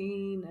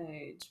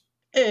teenage.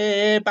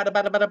 Eh, bada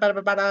bada bada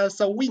bada bada,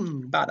 so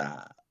wing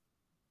bada.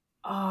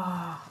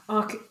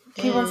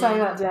 Keep on saying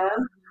that,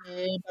 Dan.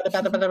 Eh,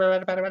 bada bada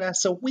bada bada bada bada,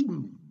 so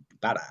wing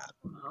bada.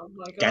 Oh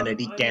my God.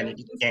 Kennedy, I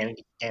Kennedy, know.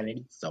 Kennedy,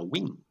 Kennedy, so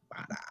wing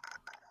bada.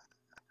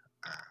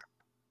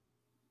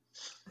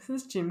 This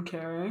is Jim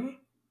Carrey.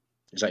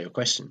 Is that your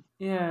question?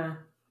 Yeah.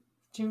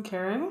 Jim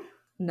Carrey?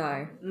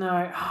 No.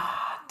 No.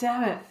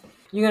 Damn it.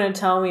 You're going to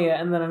tell me it,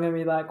 and then I'm going to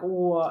be like,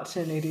 what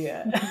an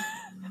idiot.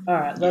 All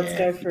right, let's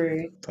go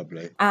through.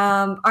 Probably.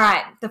 All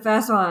right, the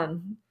first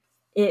one.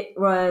 It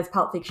was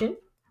Pulp Fiction.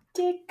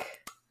 Dick.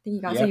 I think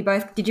you guys. Yep.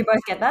 So did you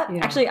both get that?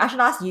 Yeah. Actually, I should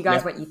ask you guys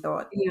Yep. what you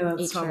thought. Yeah,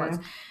 that's each one true. was.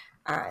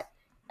 All right.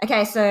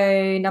 Okay,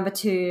 so number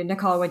 2,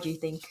 Nicole, what do you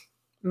think?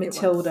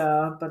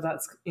 Matilda, but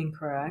that's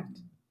incorrect.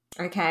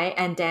 Okay,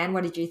 and Dan,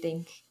 what did you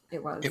think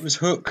it was? It was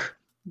Hook.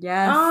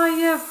 Yes. Oh,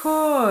 yeah, of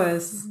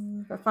course.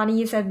 But funny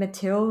you said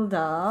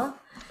Matilda.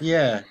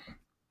 Yeah.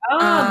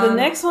 The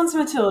next one's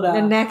Matilda.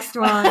 The next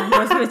one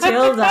was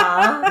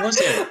Matilda. Was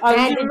it?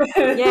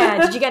 Dan,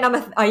 did you get number...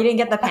 you didn't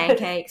get the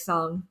Pancake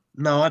song.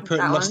 No, I put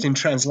That Lost one? in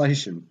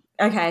Translation.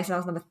 Okay, so that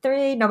was number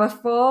 3. Number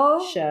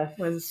 4 Chef.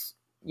 was,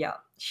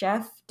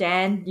 Chef.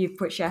 Dan, you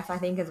put Chef, I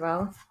think, as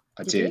well.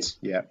 I Did you? did.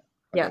 Yeah.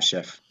 I Yeah. got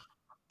Chef.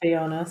 Be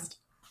honest.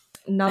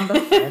 Number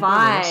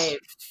 5.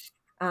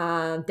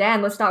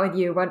 Dan, let's start with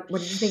you. What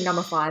did you think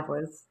number 5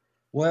 was?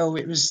 Well,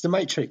 it was The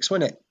Matrix,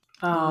 wasn't it?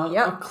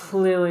 Yep. I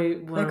clearly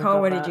wouldn't have Nicole,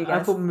 got what did that. you I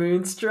guess? put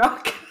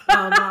Moonstruck.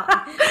 Oh, no.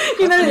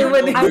 You know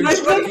when I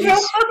was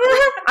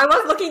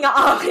looking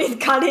at he's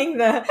cutting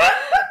the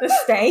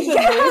steak.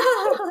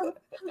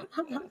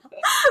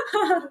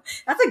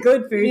 That's a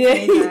good food Yeah,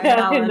 scene, though, yeah, that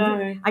I one.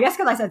 know. I guess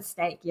because I said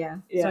steak, yeah.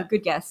 Yeah. So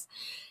good guess.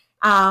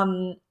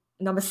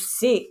 Number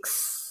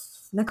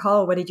 6.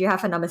 Nicole, what did you have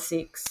for number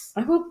 6?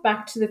 I put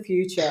Back to the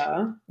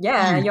Future.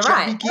 Yeah, You you're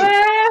Jackie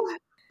right. Gibb.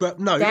 But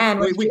no, Dan,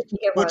 what did you think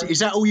it was? is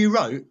that all you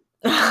wrote?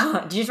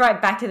 Did you just write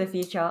Back to the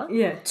Future?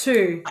 Yeah,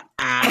 2.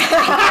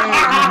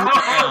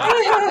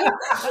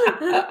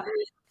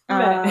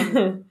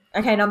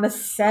 Okay, number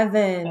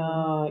 7.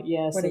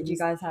 Yeah. What did you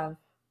guys have?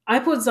 I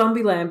put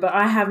Zombieland, but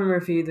I haven't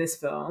reviewed this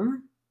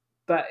film.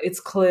 but it's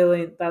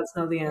clearly that's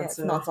not the Yeah, it's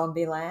answer. not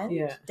Zombieland.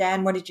 Yeah.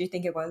 Dan, what did you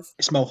think it was?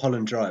 It's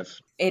Mulholland Drive.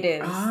 It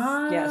is.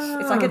 Yes.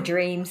 It's like a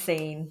dream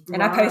scene.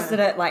 And I posted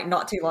it like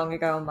not too long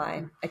ago on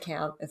my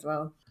account as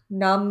well.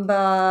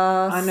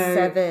 Number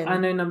 7. I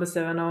know number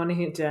 7. I want to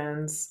hear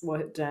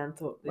what Dan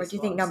thought this What do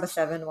you think was. number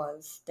 7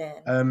 was,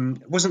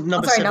 Dan? Wasn't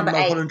number 7 number 8.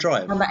 Mulholland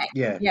Drive? Number 8.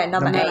 Yeah. Yeah,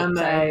 number 8. Number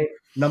so- 8.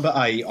 Number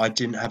 8, I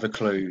didn't have a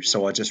clue,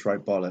 so I just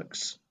wrote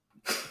bollocks.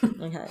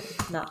 Okay.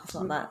 No, it's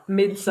not that.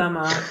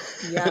 Midsummer.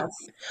 Yes.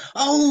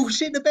 Oh,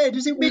 shit in the bed.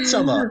 Is it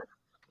Midsummer?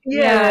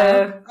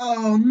 Yeah.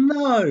 Oh,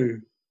 no.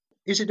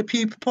 Is it the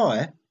pupa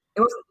pie? It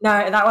was no,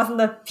 that wasn't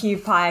the pew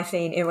pie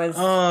scene. It was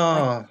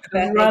Oh. like,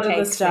 birthday Right at the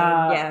cake scene.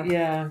 start. Yeah.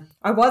 Yeah.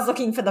 I was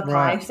looking for the pie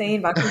Right.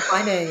 scene, but I couldn't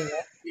find it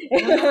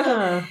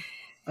anywhere.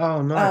 Ah,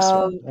 Oh, nice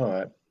one. All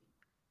right.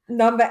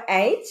 Number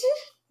 8,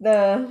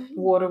 the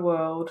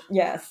Waterworld.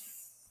 yes.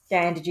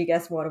 Dan, did you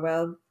guess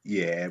Waterworld?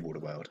 Yeah,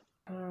 Waterworld.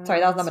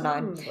 Sorry, that was number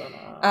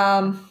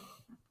 9.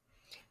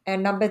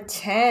 And number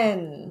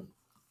 10,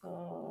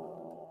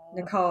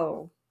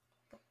 Nicole.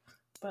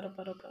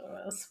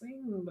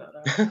 Swing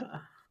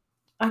butter.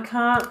 I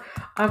can't.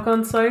 I've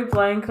gone so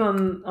blank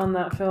on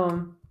that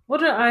film. What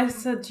did I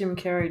said? Jim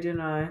Carrey,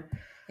 didn't I?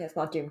 Yeah, it's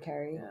not Jim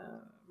Carrey.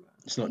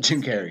 It's not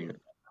Jim Carrey.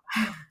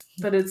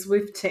 But it's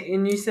with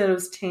and you said it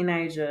was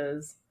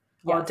teenagers.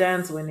 Well, Yes.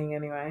 Dan's winning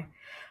anyway.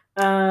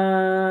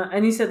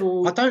 And you said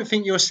I don't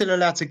think you're still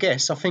allowed to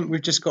guess. I think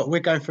we're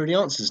going through the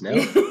answers now.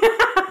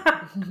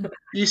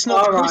 It's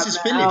not the quiz is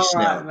finished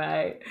now.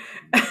 Mate.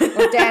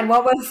 Well, Dan,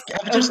 what was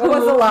Have just- what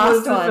was the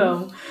last one?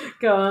 film?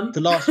 Go on. The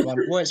last one.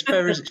 Well, it's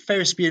Ferris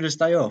Bueller's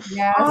Day Off.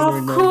 Yes. When they're Of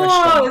in the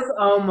restaurant. course.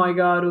 Oh my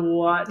god,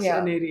 what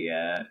Yeah. an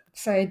idiot.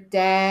 So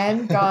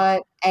Dan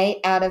got 8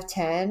 out of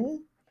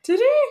 10. Did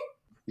he?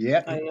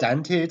 Yeah, Oh, yeah.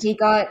 Dan did. He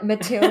got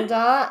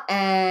Matilda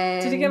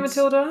and Did he get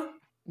Matilda?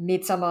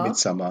 Midsummer.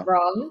 Midsummer.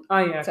 Wrong. Oh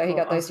yeah. So he cool.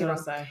 got I was those two gonna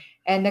wrong. say.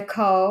 And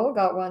Nicole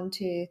got 1,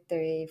 2,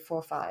 3,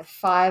 4, 5.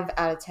 5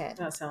 out of 10.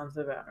 That sounds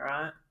about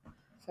right.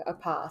 So a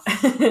pass.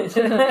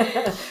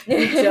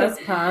 You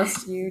just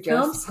passed. You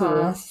Film just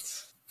school.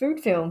 passed food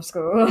film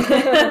school.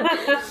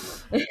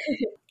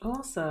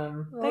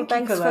 Awesome. Well, Thanks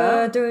thanks for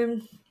that.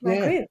 doing my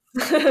Yeah.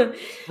 quiz.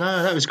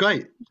 No, that was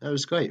great.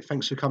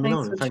 Thanks for coming Thanks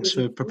on and for thanks for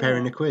choosing-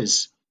 preparing yeah. the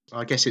quiz.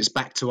 I guess it's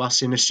back to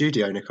us in the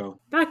studio, Nicole.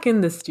 Back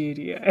in the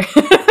studio.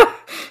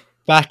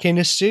 Back in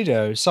the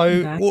studio.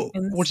 So, Back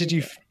in the what did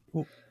you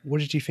studio. what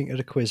did you think of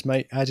the quiz,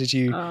 mate? How did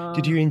you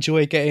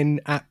enjoy getting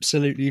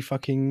absolutely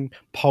fucking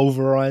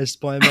pulverized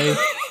by me?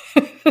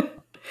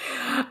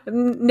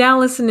 Now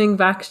listening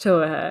back to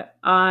it,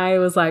 I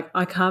was like,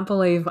 I can't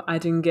believe I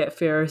didn't get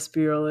Ferris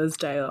Bueller's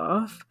Day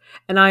Off,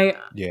 and I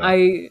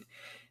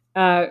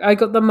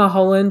got the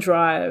Mulholland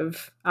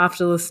Drive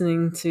after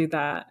listening to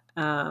that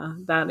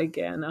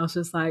again. I was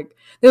just like,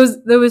 there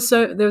was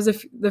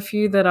the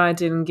few that I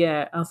didn't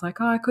get. I was like,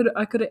 oh, I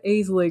could have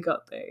easily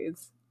got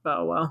these, but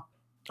oh well.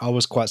 I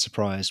was quite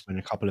surprised when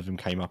a couple of them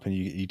came up and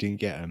you didn't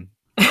get them.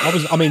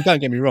 I mean, don't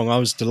get me wrong, I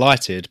was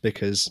delighted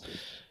because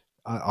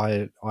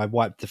I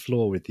wiped the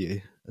floor with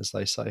you, as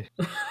they say.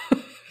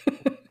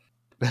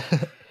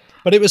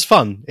 But it was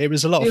fun. It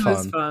was a lot of fun. It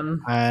was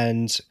fun.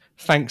 And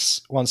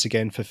thanks once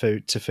again to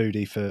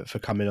Foodie for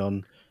coming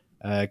on.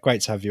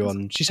 Great to have you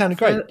on. She sounded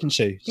great, didn't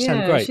she? She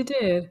sounded great. She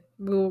did.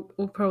 We'll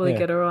probably Yeah.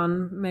 get her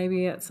on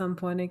maybe at some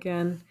point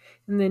again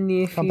in the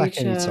near Come future.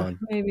 back anytime.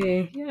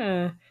 Maybe,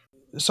 yeah.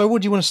 So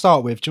what do you want to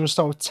start with? Do you want to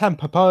start with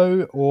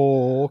Tampopo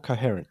or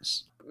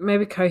Coherence?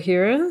 Maybe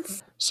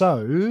Coherence.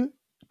 So,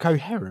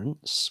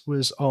 Coherence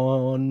was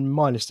on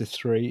my list of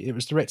 3. It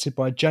was directed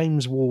by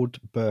James Ward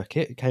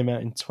Burkett. It came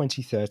out in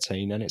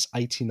 2013 and it's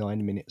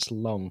 89 minutes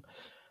long.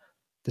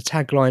 The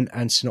tagline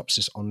and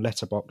synopsis on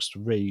Letterboxd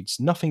reads,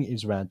 "Nothing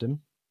is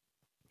random.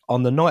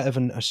 On the night of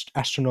an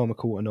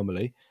astronomical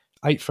anomaly,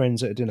 8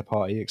 friends at a dinner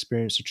party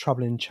experience a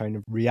troubling chain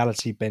of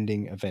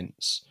reality-bending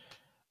events."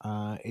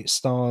 It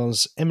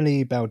stars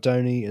Emily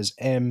Baldoni as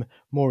M,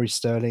 Maury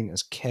Sterling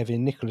as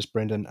Kevin, Nicholas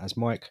Brendan as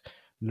Mike,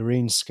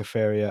 Lorene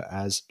Scafaria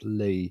as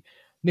Lee.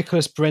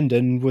 Nicholas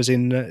Brendan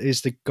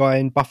is the guy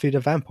in Buffy the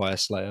Vampire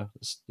Slayer.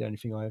 That's the only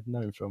thing I've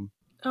known from.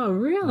 Oh,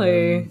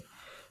 really?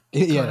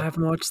 Yeah, God, I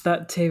haven't watched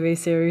that TV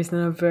series in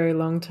a very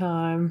long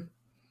time.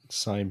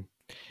 same.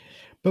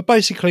 But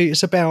basically,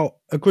 it's about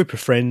a group of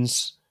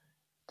friends.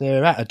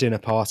 They're at a dinner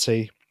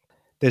party.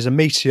 There's a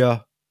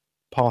meteor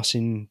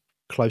passing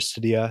close to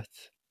the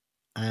Earth,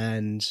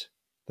 and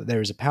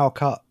there is a power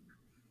cut.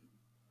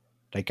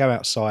 They go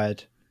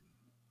outside.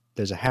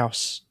 There's a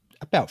house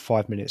about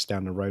 5 minutes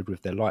down the road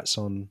with their lights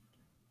on.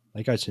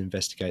 They go to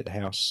investigate the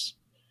house,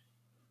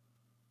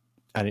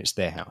 and it's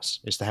their house.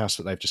 It's the house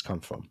that they've just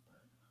come from.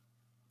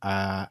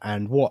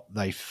 And what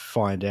they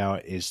find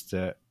out is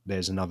that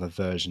there's another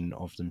version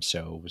of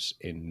themselves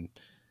in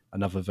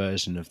another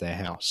version of their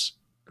house.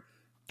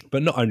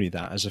 But not only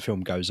that, as the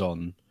film goes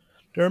on,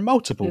 there are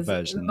multiple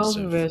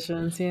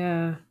versions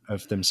Yeah.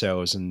 of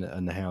themselves and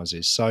the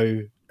houses.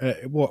 So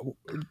what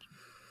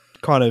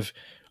kind of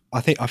I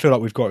feel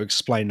like we've got to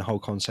explain the whole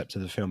concept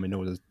of the film in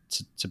order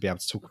to be able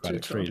to talk about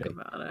it freely.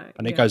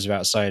 And yeah. it goes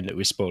without saying that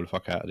we spoil the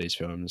fuck out of these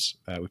films.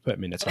 We put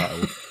them in the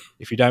title.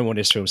 If you don't want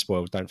this film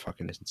spoiled, don't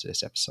fucking listen to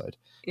this episode.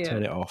 Yeah.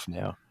 Turn it off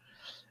now.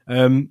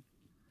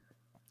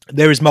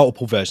 There is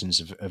multiple versions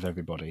of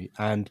everybody,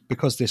 and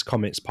because this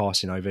comet's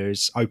passing over,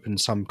 it's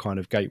opened some kind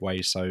of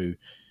gateway, so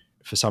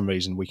for some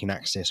reason we can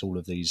access all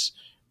of these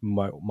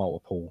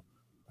multiple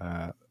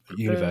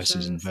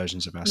universes and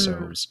versions of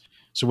ourselves.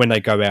 So when they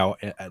go out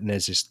and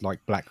there's this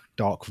like black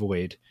dark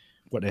void,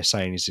 what they're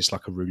saying is just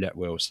like a roulette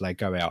wheel. So they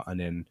go out and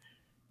then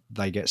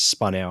they get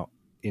spun out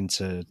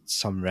into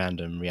some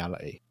random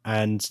reality.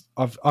 And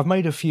I've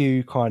made a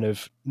few kind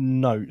of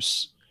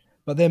notes,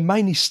 but they're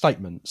mainly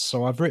statements.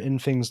 So I've written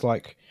things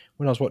like,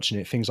 when I was watching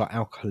it, things like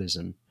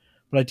alcoholism,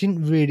 but I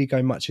didn't really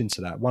go much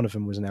into that. One of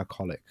them was an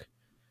alcoholic,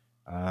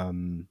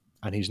 and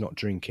he's not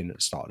drinking at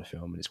the start of the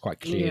film, and it's quite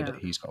clear that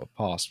he's got a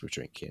past with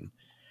drinking.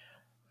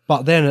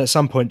 But then at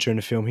some point during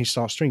the film, he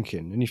starts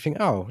drinking, and you think,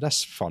 oh,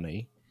 that's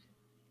funny.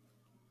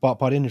 But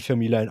by the end of the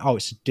film, you learn, oh,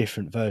 it's a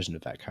different version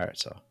of that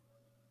character.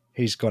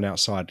 He's gone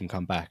outside and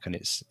come back, and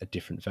it's a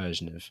different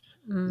version of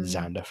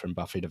Xander from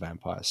Buffy the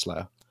Vampire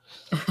Slayer.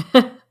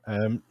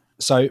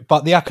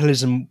 But the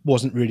alcoholism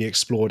wasn't really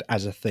explored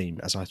as a theme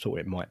as I thought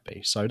it might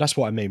be. So that's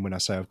what I mean when I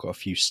say I've got a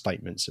few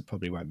statements that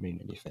probably won't mean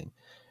anything.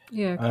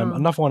 Yeah. Cool.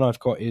 Another one I've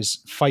got is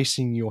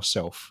facing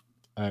yourself,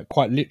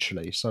 quite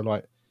literally. So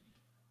like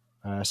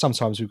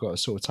sometimes we've got to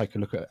sort of take a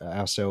look at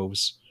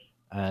ourselves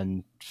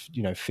and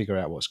figure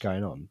out what's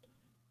going on.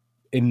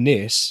 In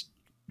this,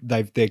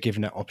 they're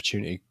given that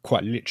opportunity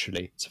quite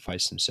literally to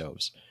face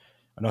themselves,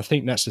 and I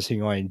think that's the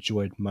thing I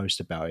enjoyed most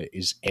about it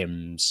is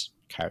M's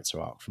character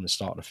arc from the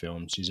start of the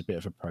film. She's a bit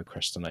of a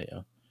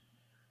procrastinator,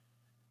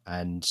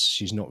 and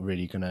she's not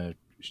really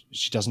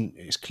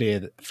it's clear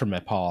that from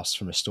her past,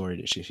 from a story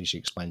that she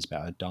explains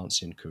about her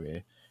dancing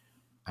career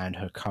and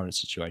her current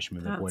situation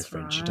with her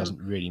boyfriend, she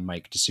doesn't really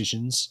make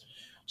decisions.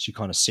 She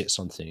kind of sits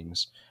on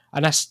things,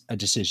 and that's a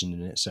decision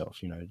in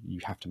itself. You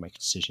have to make a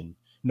decision.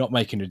 Not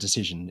making a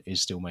decision is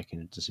still making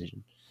a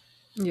decision.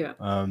 Yeah.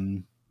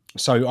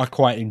 So I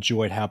quite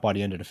enjoyed how by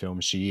the end of the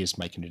film she is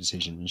making a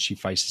decision, and she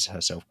faces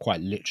herself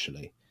quite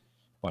literally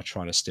by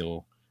trying to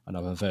steal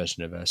another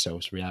version of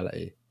herself's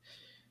reality.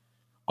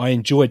 I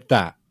enjoyed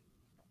that.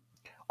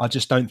 I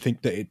just don't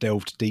think that it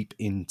delved deep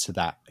into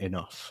that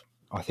enough.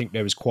 I think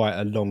there was quite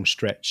a long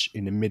stretch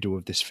in the middle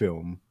of this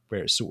film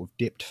where it sort of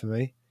dipped for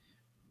me.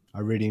 I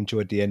really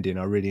enjoyed the ending.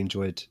 I really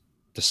enjoyed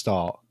the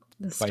start.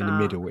 But in the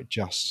middle, it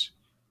just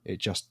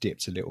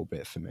dipped a little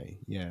bit for me.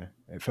 Yeah,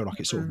 it felt like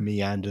it sort of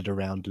meandered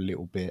around a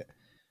little bit,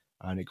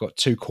 and it got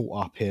too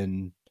caught up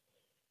in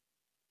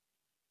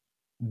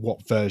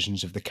what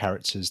versions of the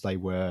characters they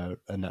were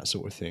and that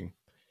sort of thing.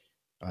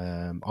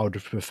 I would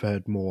have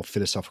preferred more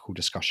philosophical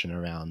discussion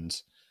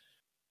around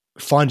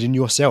finding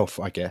yourself,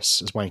 I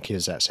guess, as wanky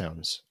as that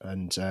sounds,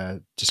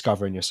 and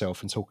discovering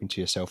yourself and talking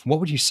to yourself. And what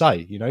would you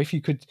say? If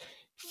you could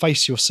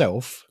face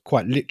yourself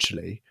quite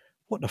literally,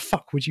 what the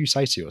fuck would you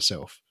say to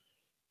yourself?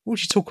 What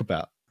would you talk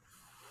about?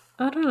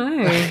 I don't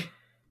know.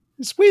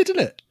 It's weird,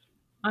 isn't it?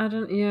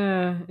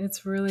 Yeah,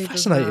 it's really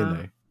fascinating bizarre.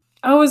 though.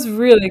 I was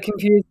really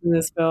confused in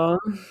this film.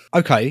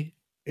 Okay,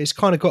 it's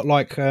kind of got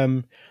like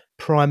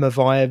Primer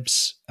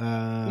vibes.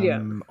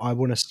 Yeah. I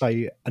want to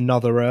say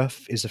Another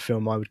Earth is a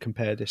film I would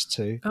compare this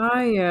to. Oh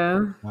yeah.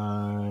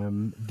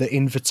 The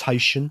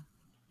Invitation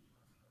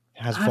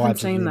has vibes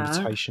of The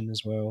Invitation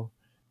as well.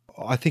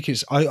 I think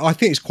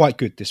it's quite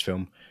good, this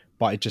film,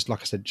 but it just,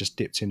 like I said, just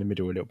dipped in the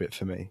middle a little bit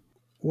for me.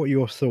 What are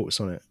your thoughts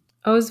on it?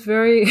 I was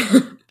very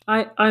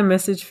I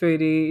messaged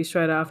Foodie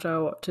straight after I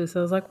watched it, so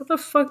I was like, what the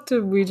fuck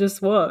did we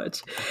just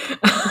watch?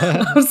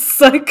 I was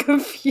so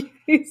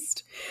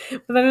confused.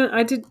 But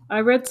then I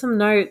read some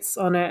notes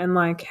on it and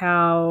like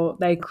how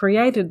they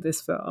created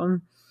this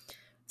film.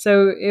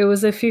 So it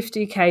was a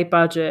 $50,000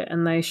 budget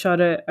and they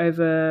shot it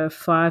over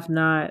 5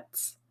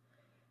 nights.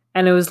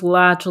 And it was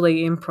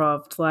largely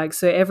improv. Like,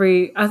 so I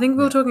think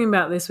we were talking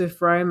about this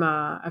with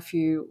Roma a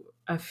few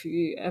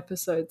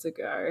episodes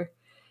ago,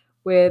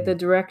 where the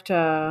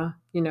director,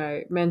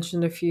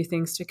 mentioned a few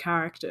things to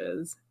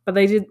characters, but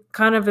they did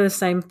kind of the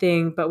same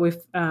thing, but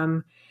with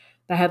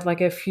they had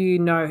like a few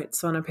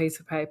notes on a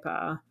piece of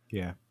paper.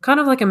 Yeah, kind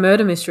of like a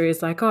murder mystery.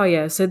 It's like, oh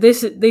yeah, so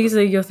these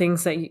are your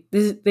things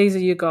these are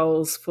your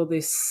goals for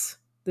this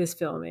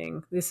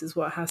filming. This is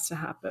what has to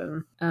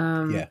happen.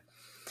 Yeah.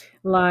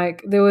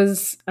 Like there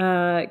was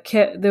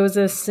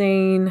a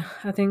scene,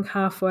 I think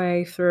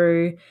halfway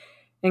through,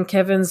 and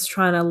Kevin's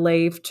trying to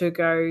leave to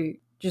go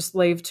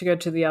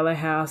to the other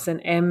house,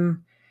 and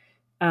M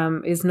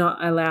is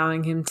not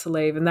allowing him to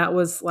leave, and that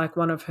was like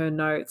one of her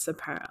notes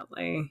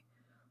apparently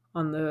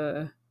on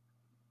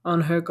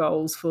her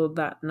goals for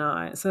that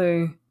night.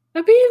 So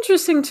it'd be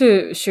interesting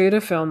to shoot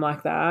a film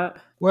like that.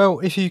 Well,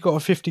 if you've got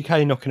a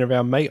 $50,000 knocking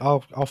around, mate,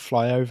 I'll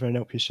fly over and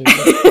help you shoot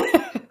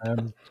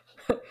it.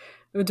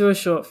 We'll do a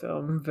short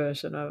film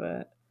version of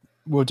it.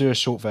 We'll do a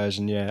short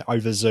version, yeah,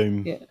 over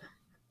Zoom. Yeah,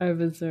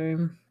 over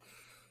Zoom.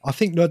 I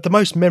think the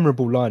most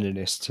memorable line in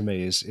this to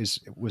me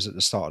was at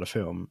the start of the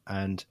film,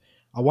 and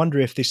I wonder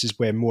if this is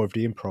where more of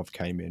the improv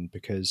came in,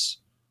 because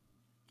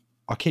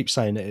I keep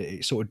saying that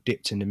it sort of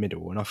dipped in the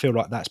middle, and I feel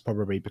like that's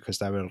probably because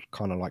they were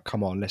kind of like,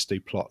 come on, let's do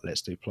plot.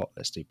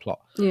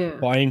 Yeah.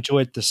 But I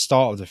enjoyed the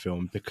start of the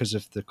film because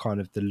of the kind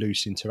of the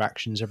loose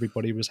interactions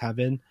everybody was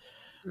having.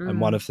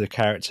 And one of the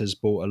characters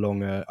brought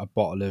along a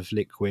bottle of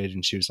liquid,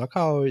 and she was like,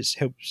 oh, it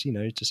helps,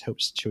 it just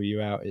helps chill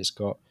you out. It's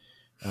got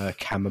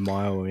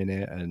chamomile in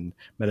it and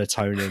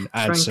melatonin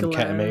and some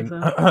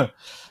ketamine.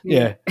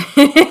 Yeah.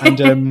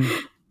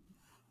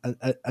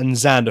 And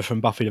Xander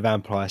from Buffy the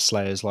Vampire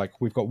Slayer is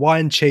like, we've got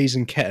wine, cheese,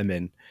 and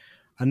ketamine.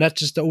 And that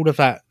just, all of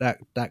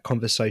that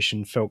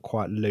conversation felt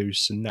quite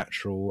loose and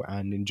natural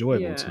and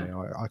enjoyable to me.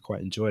 I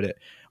quite enjoyed it.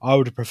 I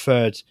would have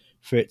preferred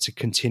for it to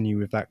continue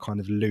with that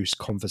kind of loose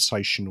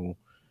conversational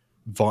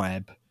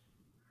vibe,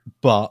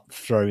 but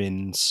throw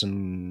in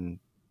some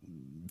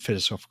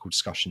philosophical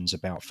discussions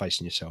about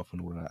facing yourself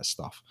and all of that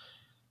stuff.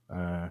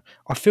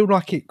 I feel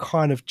like it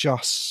kind of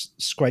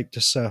just scraped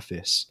the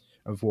surface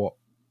of what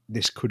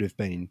this could have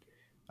been.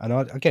 And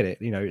I get it,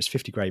 it's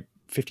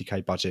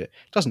 50k budget.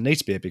 It doesn't need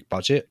to be a big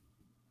budget.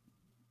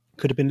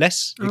 Could have been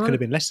less. It could have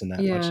been less than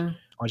that. Yeah.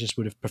 I just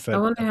would have preferred. I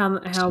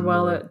wonder how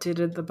well it did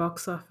at the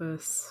box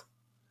office.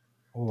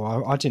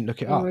 Oh, I didn't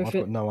look it up. I've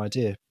got no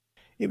idea.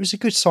 It was a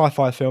good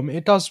sci-fi film.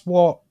 It does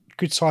what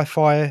good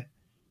sci-fi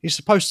is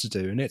supposed to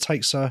do, and it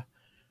takes a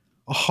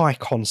high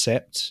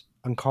concept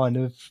and kind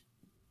of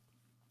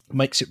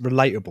makes it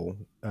relatable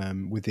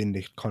within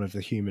the kind of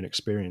the human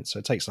experience. So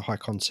it takes the high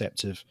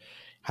concept of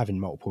having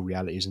multiple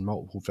realities and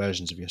multiple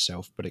versions of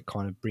yourself, but it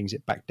kind of brings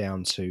it back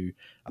down to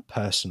a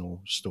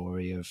personal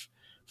story of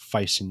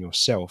facing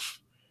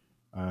yourself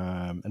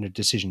and the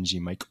decisions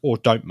you make or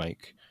don't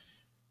make.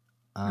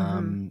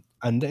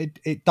 And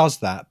it does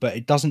that, but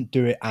it doesn't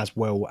do it as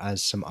well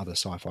as some other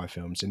sci-fi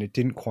films, and it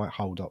didn't quite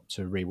hold up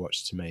to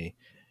rewatch to me.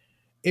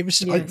 It was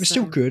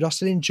still good. I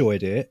still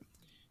enjoyed it.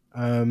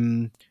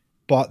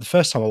 But the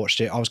first time I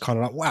watched it, I was kind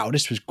of like, wow,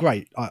 this was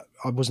great. I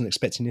wasn't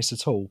expecting this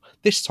at all.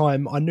 This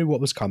time I knew what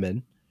was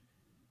coming,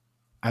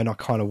 and I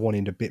kind of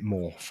wanted a bit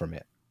more from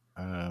it.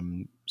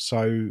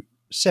 So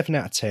 7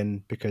 out of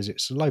 10, because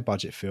it's a low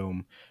budget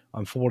film.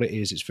 And for what it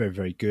is, it's very,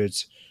 very good.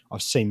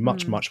 I've seen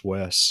much, much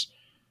worse,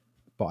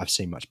 but I've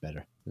seen much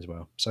better as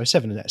well. So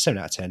 7 out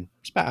of 10.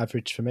 It's about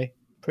average for me.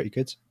 Pretty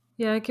good.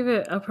 Yeah,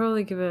 I'll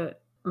probably give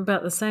it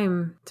about the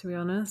same, to be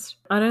honest.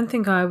 I don't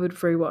think I would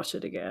rewatch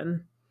it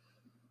again.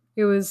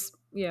 It was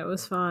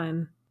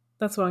fine.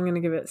 That's why I'm going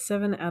to give it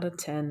 7 out of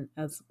 10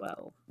 as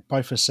well.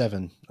 Both are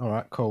 7. All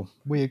right, cool.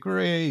 We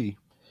agree.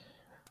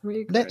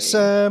 Let's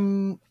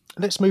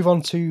move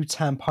on to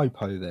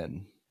Tampopo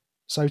then.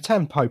 So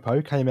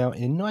Tampopo came out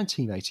in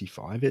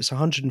 1985. It's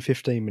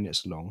 115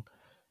 minutes long,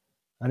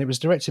 and it was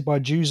directed by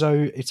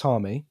Juzo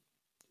Itami.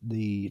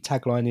 The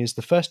tagline is,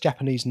 the first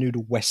Japanese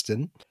noodle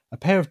western. A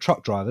pair of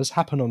truck drivers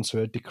happen onto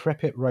a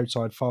decrepit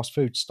roadside fast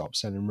food stop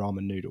selling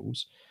ramen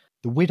noodles.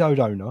 The widowed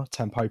owner,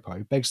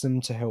 Tampopo, begs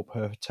them to help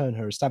her turn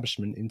her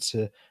establishment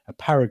into a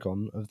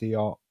paragon of the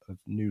art of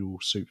noodle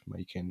soup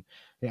making.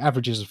 It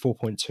averages a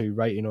 4.2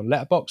 rating on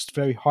Letterboxd,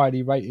 very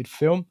highly rated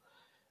film,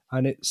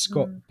 and it's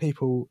got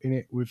people in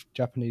it with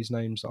Japanese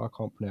names that I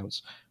can't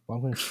pronounce, but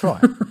I'm going to try.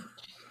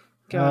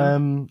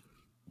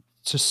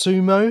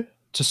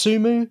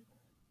 Tsusumu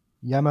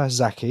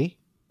Yamazaki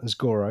as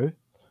Goro,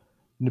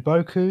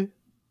 Nobuko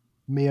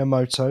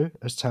Miyamoto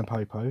as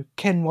Tampopo,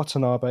 Ken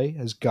Watanabe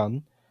as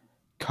Gun,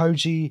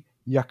 Koji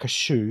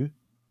Yakashu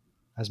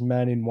as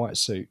Man in White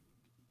Suit.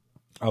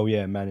 Oh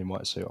yeah, Man in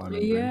White Suit. I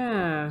remember.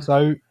 Yeah.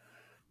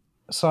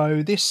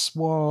 So this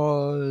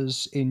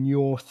was in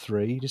your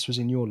 3. This was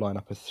in your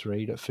lineup of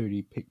 3 that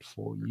Foodie picked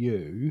for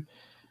you.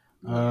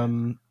 Yeah.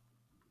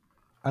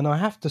 And I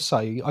have to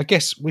say, I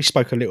guess we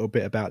spoke a little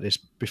bit about this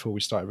before we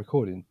started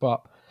recording,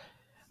 but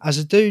as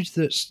a dude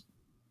that's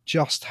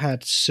just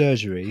had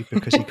surgery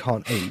because he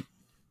can't eat,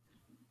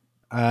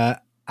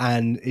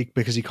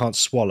 because he can't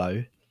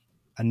swallow,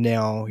 and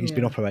now he's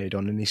been operated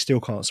on and he still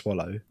can't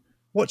swallow,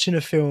 watching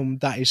a film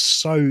that is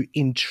so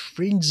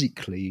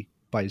intrinsically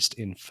based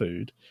in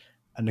food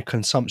and the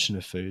consumption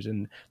of food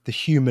and the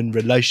human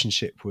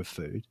relationship with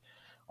food,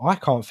 I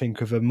can't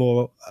think of a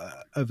more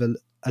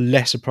a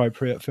less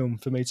appropriate film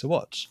for me to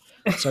watch.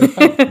 So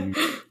thank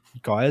you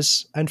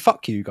guys, and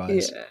fuck you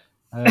guys.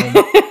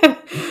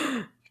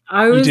 You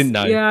didn't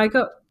know. Yeah, I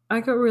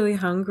got really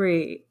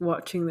hungry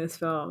watching this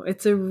film.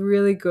 It's a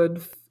really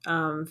good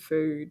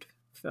food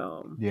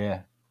film.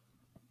 Yeah.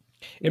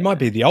 It might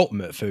be the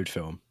ultimate food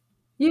film.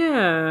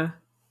 Yeah,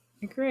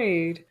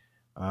 agreed.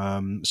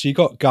 So you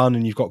got Gun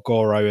and you've got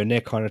Goro, and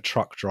they're kind of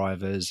truck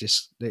drivers.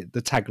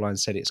 The tagline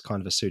said it's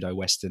kind of a pseudo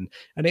western,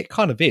 and it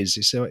kind of is.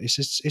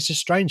 It's a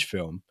strange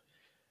film.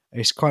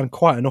 It's kind of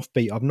quite an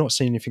offbeat. I've not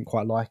seen anything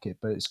quite like it,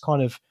 but it's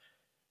kind of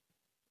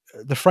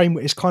the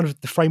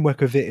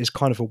framework of it is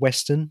kind of a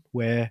western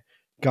where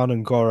Gun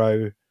and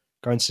Goro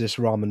go into this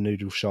ramen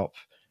noodle shop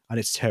and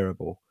it's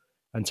terrible,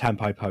 and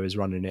Tampopo is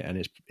running it and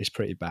it's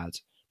pretty bad,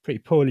 pretty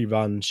poorly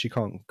run. She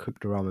can't cook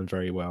the ramen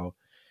very well.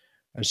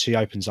 And she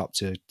opens up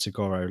to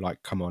Goro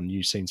like, come on,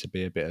 you seem to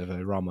be a bit of a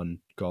ramen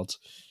god.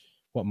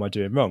 what am I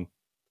doing wrong?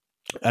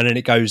 And then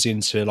it goes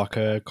into like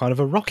a kind of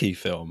a Rocky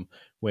film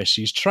where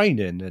she's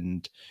training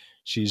and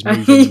she's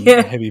moving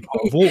a heavy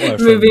pot of water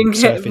from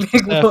surface to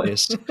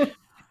surface.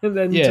 And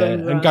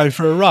then and going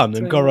for a run,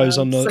 and Goro's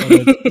on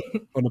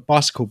a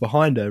bicycle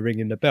behind her,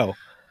 ringing the bell.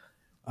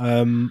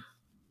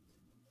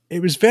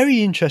 It was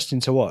very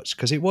interesting to watch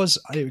because it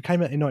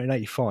came out in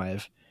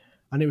 1985,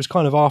 and it was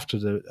kind of after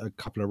a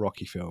couple of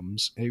Rocky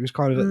films. It was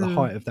kind of at the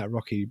height of that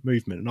Rocky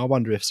movement, and I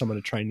wonder if some of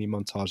the training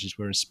montages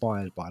were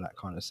inspired by that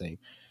kind of thing.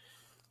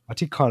 I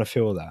did kind of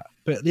feel that.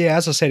 But yeah,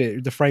 as I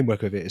said, the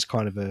framework of it is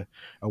kind of a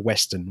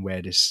Western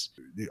where this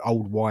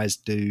old wise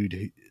dude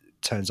who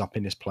turns up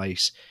in this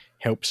place,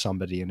 helps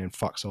somebody, and then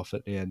fucks off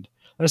at the end.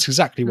 And that's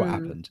exactly what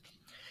happened.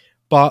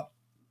 But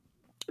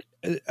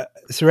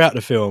throughout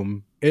the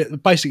film,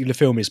 basically the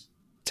film is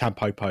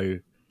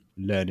Tampopo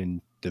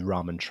learning the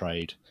ramen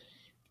trade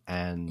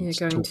and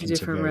going to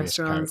different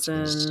restaurants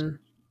characters. and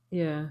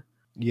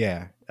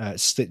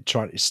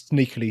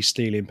sneakily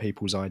stealing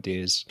people's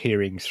ideas,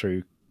 peering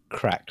through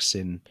cracks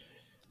in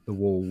the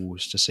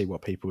walls to see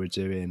what people are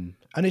doing,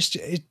 and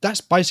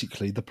that's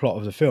basically the plot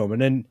of the film.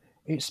 And then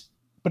it's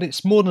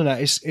more than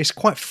that. It's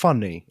quite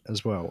funny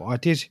as well. I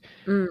did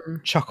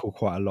chuckle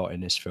quite a lot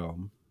in this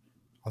film.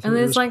 And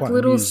there's like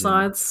little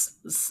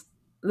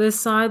there's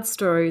side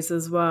stories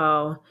as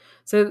well.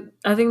 So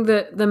I think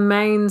that the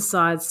main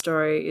side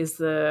story is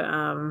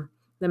the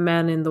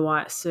man in the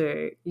white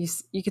suit.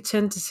 You could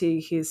tend to see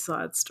his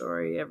side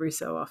story every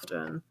so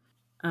often.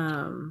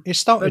 It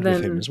started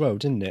with him as well,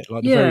 didn't it?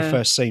 Like the very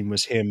first scene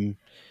was him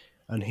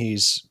and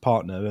his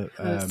partner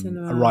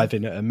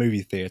arriving at a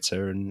movie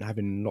theatre and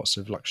having lots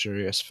of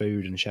luxurious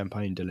food and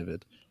champagne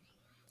delivered.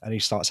 And he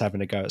starts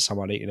having a go at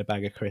someone eating a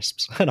bag of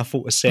crisps. And I thought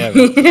it was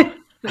Sarah.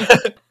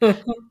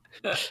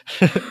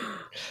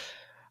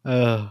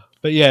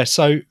 But yeah,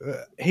 so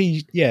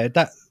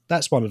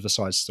that's one of the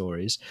side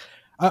stories.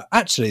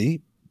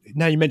 Actually,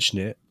 now you mention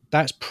it,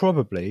 that's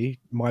probably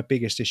my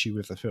biggest issue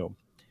with the film.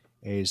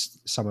 Is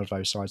some of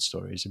those side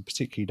stories, and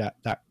particularly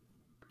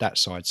that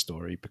side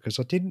story, because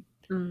I didn't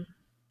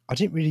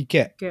really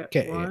get it.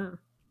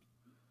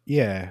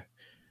 Yeah,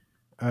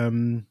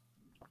 and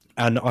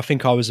I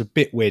think I was a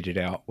bit weirded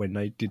out when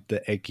they did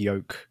the egg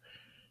yolk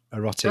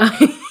erotic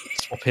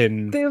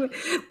swapping.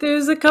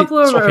 There's a couple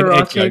of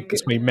erotic egg yolk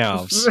between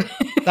mouths.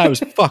 That was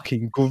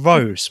fucking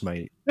gross,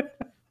 mate.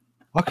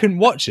 I couldn't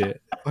watch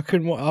it. I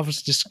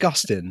was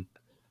disgusting.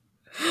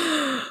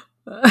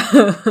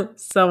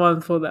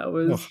 Someone thought that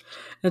was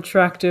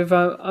attractive.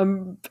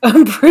 I'm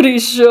pretty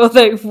sure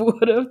they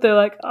would have. They're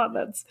like,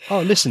 that's.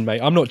 Oh, listen,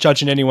 mate. I'm not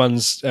judging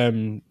anyone's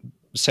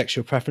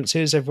sexual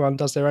preferences. Everyone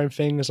does their own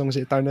thing as long as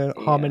it don't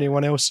harm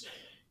anyone else.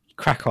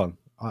 Crack on.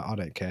 I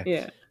don't care.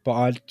 Yeah. But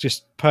I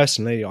just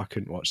personally, I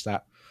couldn't watch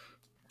that.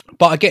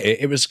 But I get it.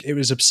 It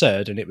was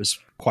absurd and it was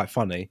quite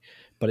funny,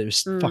 but it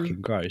was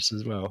fucking gross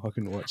as well. I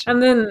couldn't watch it.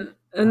 And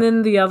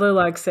then the other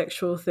like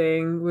sexual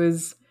thing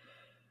was.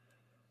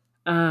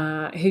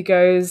 He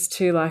goes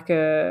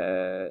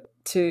to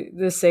to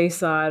the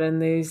seaside,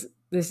 and there's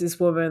this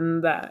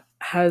woman that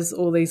has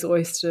all these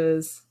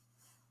oysters,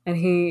 and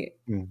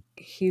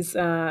his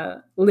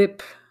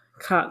lip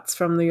cuts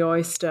from the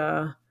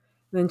oyster.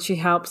 Then she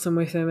helps him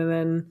with him, and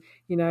then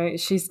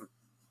she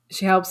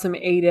helps him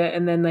eat it,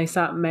 and then they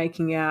start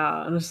making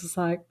out, and it's just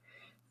like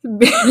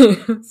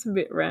it's a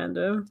bit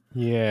random.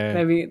 Yeah,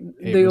 maybe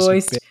the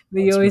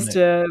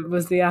oyster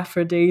was the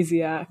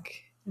aphrodisiac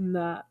in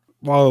that.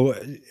 Well,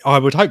 I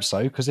would hope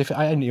so, because if it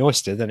ain't the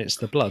oyster, then it's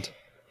the blood.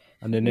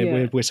 And then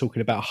we're talking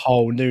about a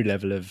whole new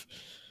level of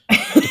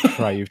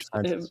depraved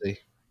fantasy.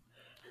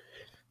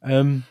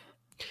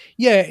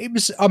 It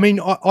was. I mean,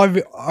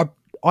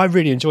 I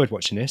really enjoyed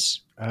watching this.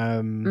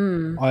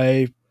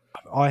 I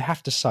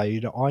have to say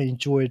that I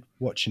enjoyed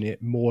watching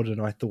it more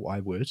than I thought I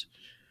would.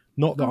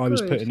 Not that I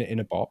was putting it in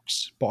a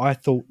box, but I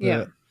thought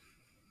that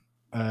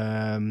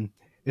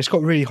it's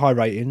got really high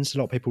ratings. A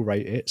lot of people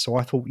rate it, so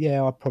I thought,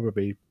 I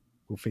probably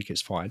will think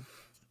it's fine.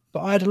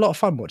 But I had a lot of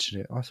fun watching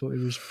it. I thought it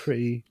was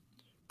pretty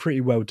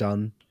well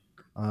done.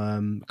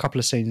 A couple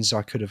of scenes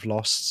I could have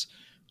lost,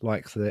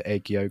 like the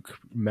egg yolk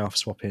mouth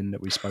swapping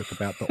that we spoke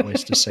about, the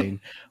oyster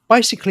scene.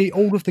 Basically,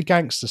 all of the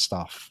gangster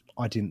stuff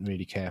I didn't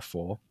really care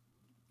for.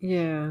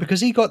 Yeah, because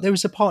there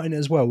was a part in it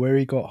as well where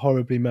he got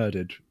horribly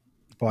murdered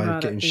by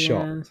getting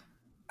shot. End.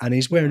 And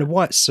he's wearing a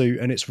white suit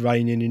and it's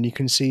raining and you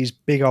can see his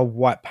big old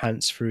white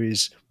pants through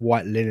his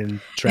white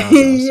linen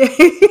trousers.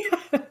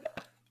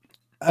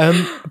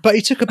 But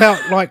he took about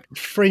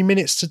 3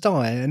 minutes to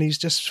die and he's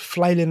just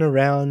flailing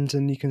around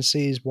and you can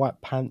see his white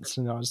pants,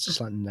 and I was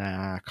just like,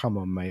 nah, come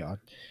on, mate.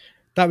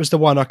 That was the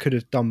one I could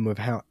have done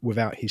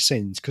without his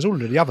scenes, because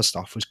all of the other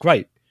stuff was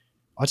great.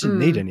 I didn't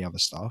need any other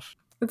stuff.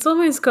 It's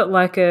almost got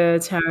like a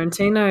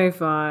Tarantino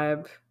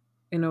vibe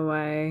in a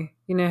way.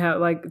 You know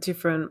how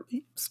different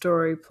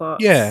story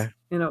plots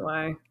in a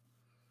way.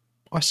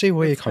 I see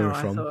where you're coming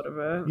from. I thought of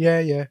it.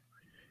 Yeah.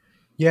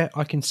 Yeah,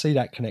 I can see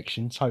that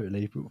connection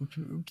totally.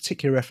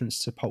 Particular reference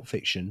to Pulp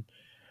Fiction.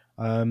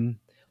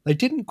 They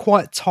didn't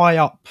quite tie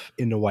up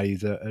in the way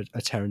that a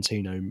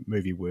Tarantino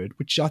movie would,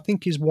 which I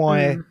think is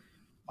why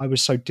I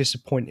was so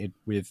disappointed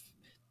with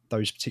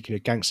those particular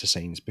gangster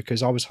scenes,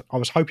 because I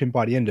was hoping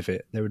by the end of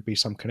it there would be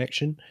some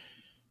connection,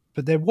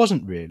 but there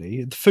wasn't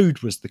really. The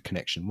food was the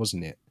connection,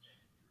 wasn't it?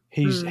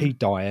 He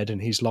died,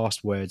 and his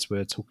last words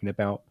were talking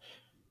about,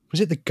 was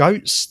it the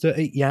goats that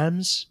eat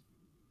yams?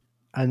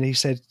 And he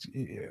said,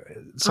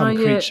 some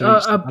creature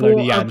eats a load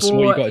of yams, so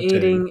what you got to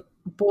do?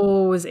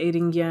 Boar was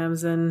eating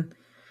yams, and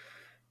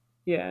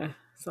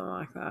something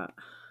like that.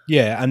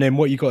 Yeah, and then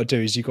what you got to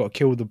do is you got to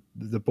kill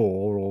the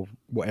boar or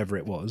whatever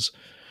it was,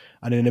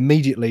 and then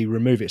immediately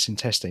remove its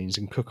intestines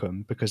and cook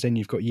them, because then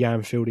you've got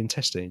yam-filled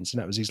intestines,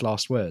 and that was his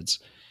last words.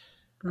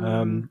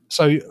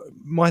 So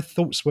my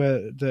thoughts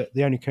were that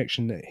the only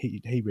connection that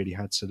he really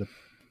had to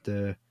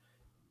the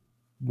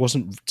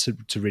wasn't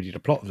to really the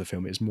plot of the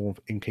film. It was more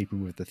in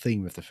keeping with the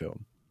theme of the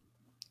film.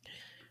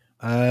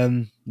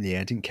 I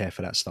didn't care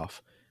for that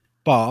stuff,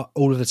 but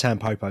all of the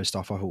Tampopo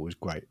stuff I thought was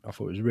great. I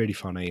thought it was really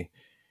funny.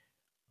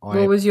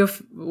 What was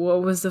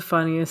the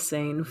funniest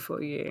scene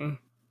for you?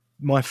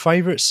 My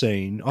favourite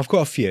scene, I've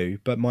got a few,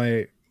 but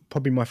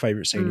probably my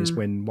favourite scene is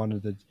when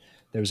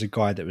there was a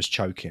guy that was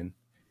choking,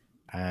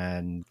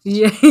 and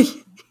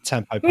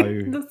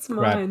Tampopo that's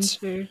mine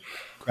too.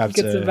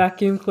 Gets a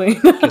vacuum cleaner.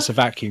 Gets a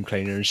vacuum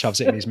cleaner and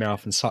shoves it in his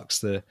mouth and sucks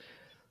the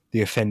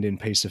offending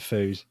piece of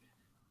food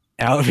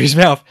out of his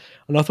mouth.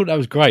 And I thought that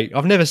was great.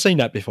 I've never seen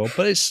that before,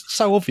 but it's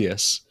so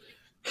obvious.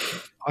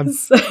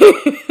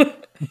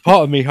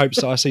 Part of me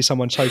hopes that I see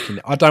someone choking.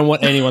 I don't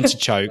want anyone to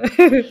choke,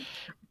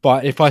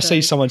 but if I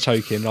see someone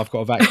choking and I've got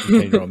a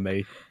vacuum cleaner on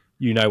me,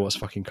 you know what's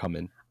fucking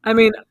coming. I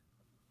mean,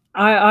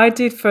 I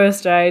did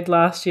first aid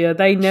last year.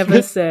 They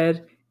never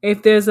said,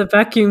 if there's a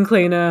vacuum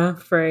cleaner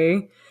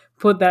free,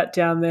 put that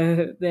down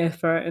their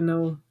throat and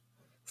they'll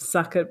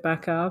suck it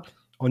back up.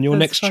 On your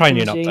next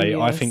training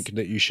update, I think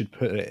that you should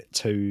put it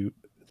to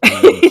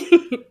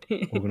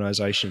the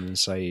organisation and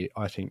say,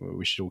 I think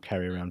we should all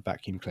carry around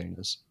vacuum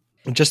cleaners.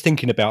 I'm just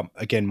thinking about,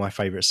 again, my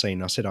favourite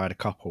scene. I said I had a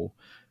couple.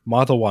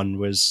 My other one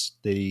was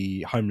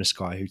the homeless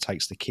guy who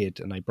takes the kid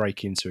and they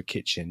break into a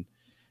kitchen.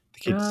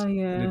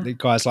 The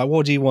guy's like,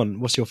 what do you want?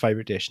 What's your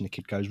favourite dish? And the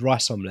kid goes,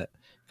 rice omelette.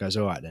 Goes,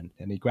 all right then.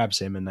 And he grabs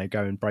him and they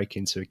go and break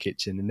into a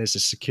kitchen, and there's a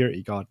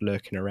security guard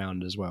lurking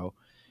around as well.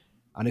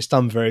 And it's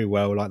done very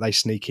well. Like, they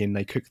sneak in,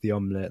 they cook the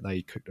omelette,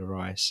 they cook the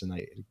rice, and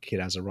the kid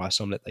has a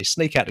rice omelette. They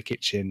sneak out the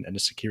kitchen and the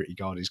security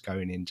guard is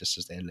going in just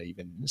as they're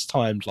leaving. It's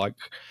timed like,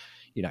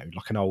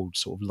 like an old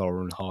sort of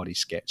Laurel and Hardy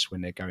sketch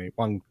when they're going,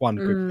 one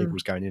group of people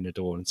is going in the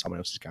door and someone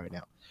else is going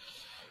out.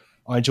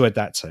 I enjoyed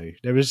that too.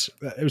 It was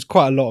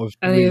quite a lot of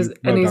comedy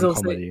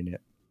in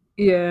it.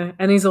 Yeah,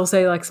 and he's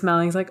also like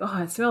smelling. He's like,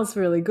 oh, it smells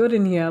really good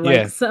in here.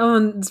 Like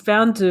someone's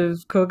bound to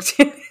have cooked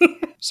it.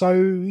 So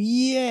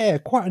yeah,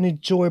 quite an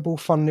enjoyable,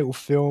 fun little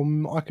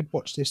film. I could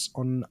watch this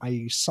on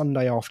a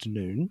Sunday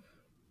afternoon.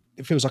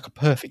 It feels like a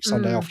perfect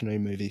Sunday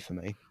afternoon movie for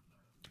me.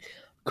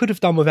 Could have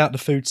done without the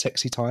food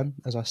sexy time,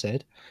 as I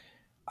said.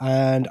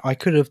 And I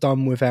could have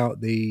done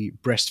without the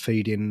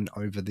breastfeeding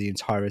over the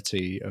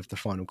entirety of the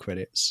final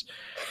credits.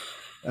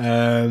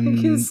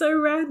 It's so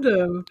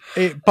random.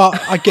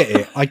 But I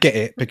get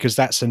it because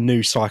that's a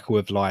new cycle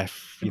of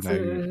life,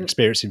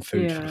 experiencing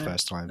food for the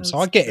first time. So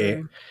I get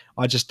it.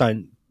 I just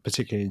don't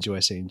particularly enjoy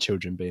seeing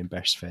children being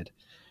breastfed.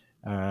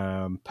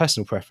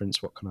 Personal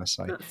preference, what can I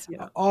say?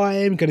 I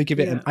am going to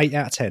give it an 8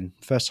 out of 10.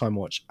 First time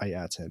watch, 8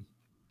 out of 10.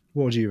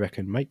 What do you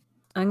reckon, mate?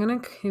 I'm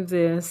going to give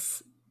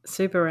this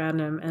super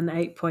random an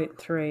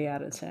 8.3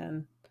 out of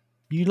 10.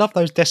 You love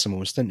those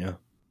decimals, don't you?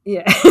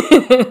 Yeah.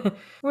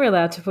 We're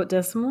allowed to put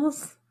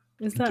decimals.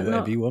 Is that do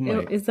whatever you want,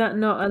 mate. Is that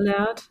not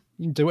allowed?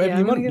 You can do whatever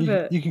you want.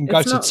 You can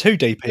go to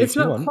 2DP if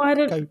you want.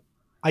 Go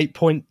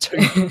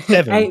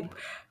 8.27.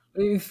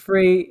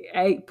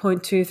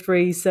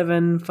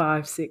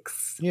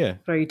 8.23756. Yeah.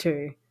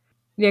 32.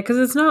 Yeah, because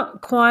it's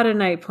not quite an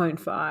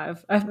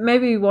 8.5.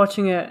 Maybe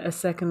watching it a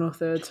second or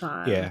third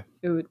time. Yeah.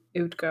 It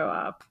would go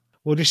up.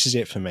 Well, this is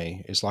it for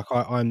me. It's like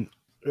I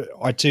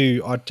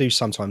do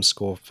sometimes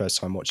score first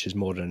time watches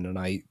more than an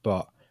 8,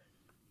 but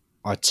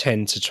I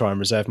tend to try and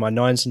reserve my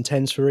 9s and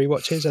 10s for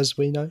rewatches, as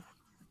we know.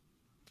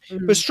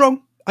 But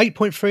strong,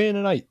 8.3 and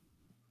an 8.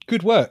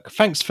 Good work.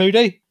 Thanks,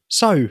 Foodie.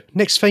 So,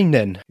 next theme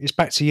then. It's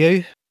back to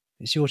you.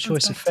 It's your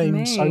choice of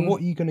theme. So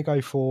what are you going to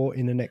go for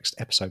in the next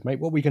episode, mate?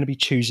 What are we going to be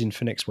choosing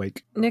for next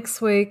week?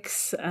 Next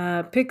week's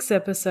Picks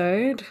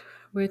episode,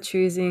 we're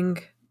choosing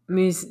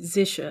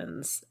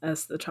musicians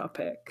as the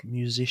topic.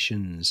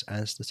 Musicians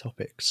as the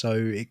topic. So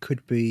it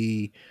could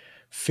be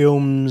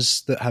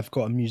films that have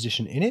got a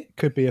musician in it.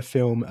 Could be a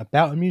film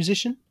about a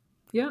musician.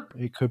 Yeah.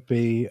 It could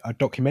be a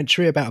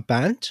documentary about a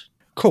band.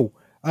 Cool.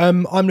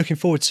 I'm looking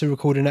forward to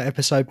recording that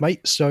episode,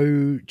 mate.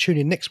 So tune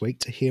in next week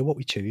to hear what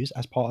we choose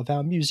as part of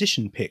our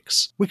musician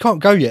picks. We can't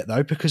go yet,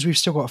 though, because we've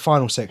still got a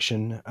final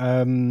section.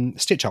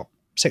 Stitch Up,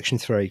 section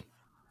 3,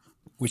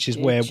 which is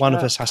where one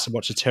of us has to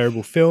watch a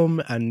terrible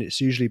film, and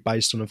it's usually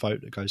based on a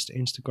vote that goes to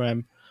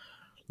Instagram.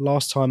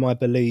 Last time I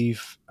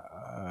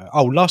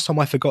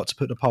forgot to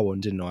put the poll on,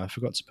 didn't I? I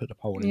forgot to put the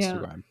poll on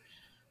Instagram.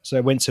 So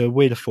it went to a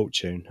Wheel of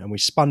Fortune, and we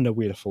spun the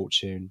Wheel of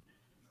Fortune.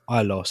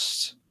 I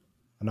lost,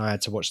 and I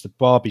had to watch the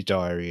Barbie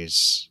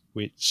Diaries,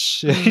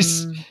 which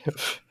is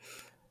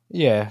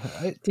yeah.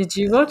 Did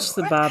you watch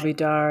the Barbie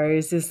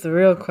Diaries? Is the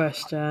real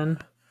question.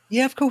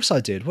 Yeah, of course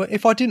I did. Well,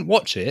 if I didn't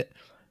watch it,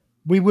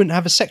 we wouldn't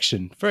have a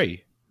section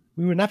 3.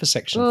 We wouldn't have a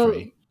section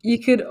 3. You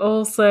could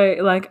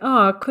also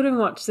I couldn't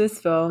watch this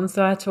film,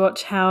 so I had to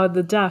watch Howard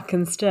the Duck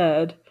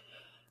instead,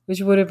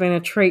 which would have been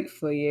a treat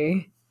for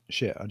you.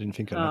 Shit, I didn't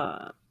think of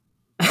that.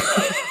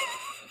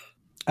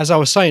 As I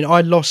was saying,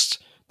 I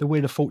lost the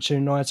Wheel of Fortune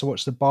and I had to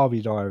watch the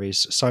Barbie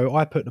Diaries. So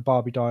I put the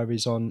Barbie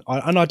Diaries on,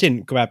 and I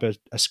didn't grab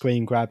a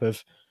screen grab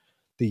of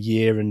the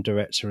year and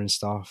director and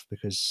stuff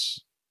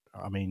because,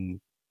 I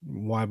mean,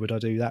 why would I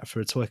do that for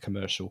a toy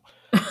commercial?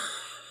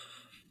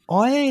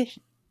 I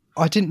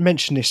didn't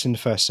mention this in the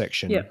first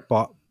section,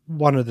 but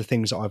one of the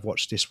things that I've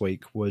watched this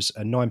week was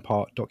a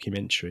 9-part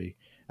documentary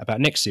about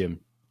Nexium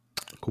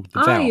called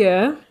The Vow.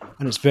 Yeah.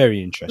 And it's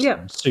very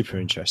interesting, super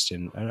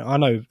interesting. And I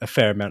know a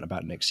fair amount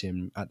about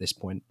Nexium at this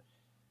point,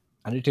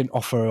 and it didn't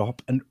offer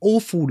up an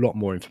awful lot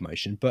more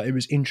information, but it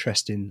was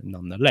interesting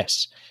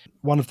nonetheless.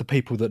 One of the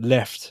people that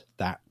left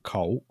that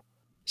cult,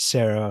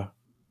 Sarah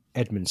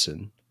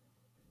Edmondson,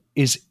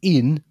 is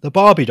in the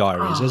Barbie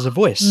Diaries as a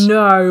voice.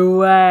 No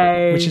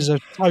way. Which is a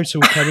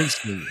total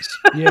coincidence.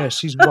 Yeah,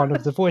 she's one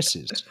of the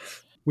voices.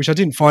 Which I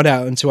didn't find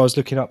out until I was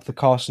looking up the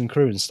cast and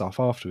crew and stuff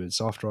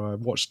afterwards, after I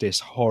watched this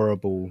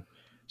horrible,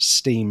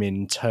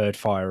 steaming turd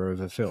fire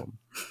of a film.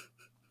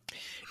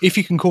 If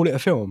you can call it a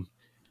film.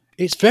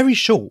 It's very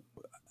short.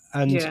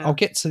 And I'll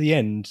get to the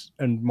end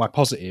and my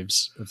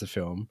positives of the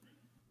film.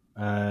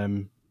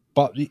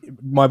 But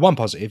my one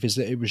positive is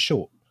that it was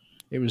short.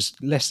 It was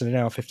less than an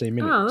hour, 15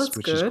 minutes,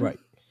 which is great.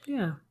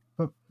 Yeah.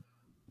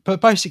 But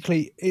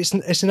basically, it's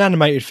an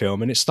animated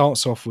film, and it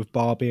starts off with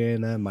Barbie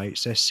and her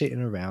mates. They're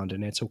sitting around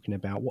and they're talking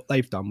about what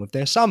they've done with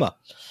their summer.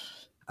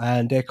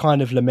 And they're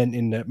kind of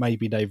lamenting that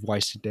maybe they've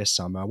wasted their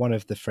summer. One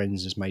of the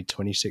friends has made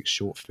 26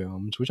 short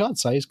films, which I'd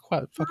say is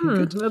quite fucking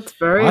good. That's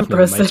very I've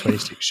impressive. never made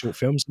 26 short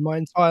films in my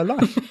entire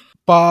life.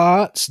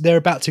 But they're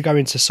about to go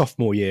into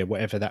sophomore year,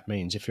 whatever that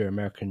means. If you're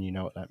American, you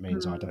know what that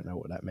means. I don't know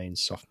what that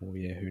means. Sophomore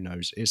year, who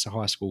knows? It's a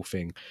high school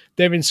thing.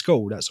 They're in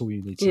school. That's all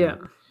you need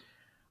to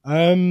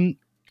know.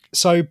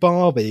 So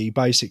Barbie,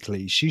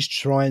 basically, she's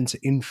trying to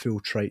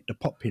infiltrate the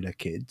popular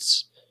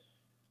kids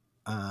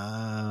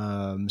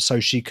so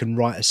she can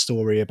write a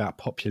story about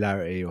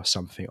popularity or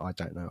something. I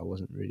don't know. I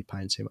wasn't really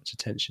paying too much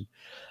attention.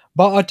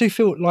 But I do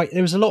feel like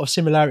there was a lot of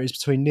similarities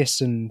between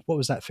this and what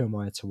was that film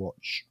I had to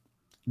watch?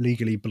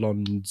 Legally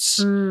Blondes.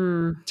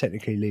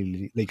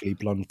 Technically Legally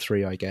Blonde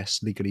 3, I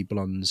guess. Legally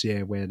Blondes,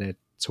 yeah, where they're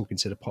talking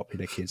to the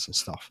popular kids and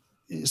stuff.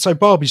 So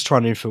Barbie's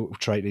trying to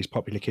infiltrate these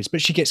popular kids,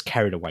 but she gets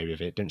carried away with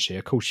it, doesn't she?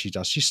 Of course she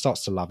does. She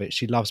starts to love it.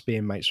 She loves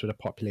being mates with the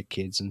popular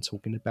kids and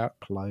talking about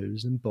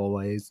clothes and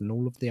boys and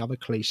all of the other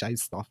cliche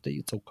stuff that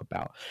you talk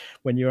about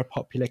when you're a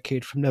popular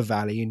kid from the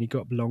valley and you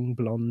got long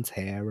blonde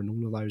hair and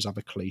all of those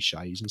other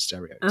cliches and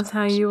stereotypes. That's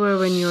how you were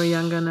when you were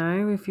younger,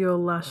 no? With your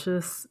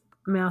luscious,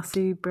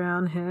 mousy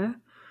brown hair.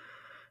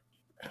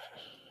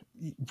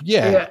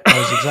 Yeah, I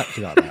was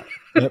exactly like that.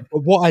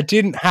 But what I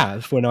didn't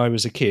have when I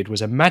was a kid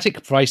was a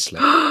magic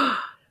bracelet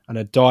and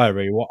a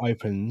diary. What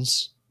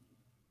opens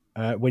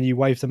when you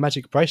wave the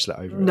magic bracelet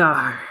over it.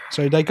 No.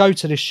 So they go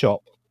to this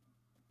shop,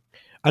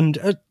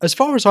 and as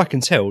far as I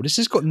can tell, this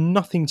has got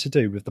nothing to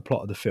do with the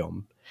plot of the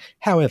film.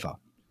 However,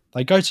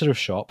 they go to the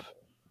shop,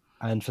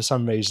 and for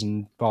some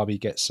reason, Barbie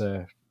gets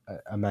a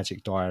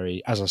magic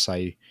diary, as I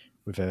say,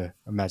 with a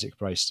magic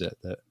bracelet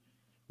that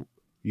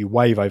you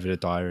wave over the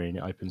diary and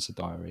it opens the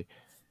diary.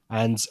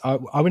 And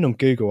I went on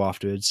Google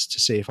afterwards to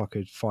see if I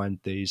could find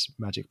these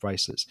magic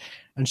bracelets.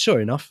 And sure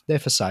enough, they're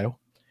for sale.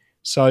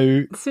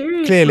 So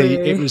Seriously? Clearly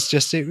it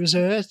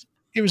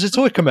was a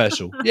toy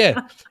commercial.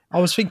 Yeah. I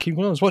was thinking,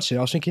 when I was watching it,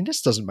 I was thinking,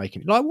 this doesn't make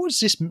it. Like, what's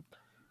this?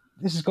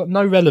 This has got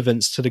no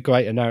relevance to the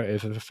greater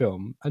narrative of the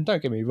film. And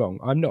don't get me wrong,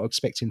 I'm not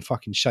expecting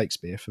fucking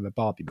Shakespeare from a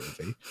Barbie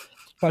movie.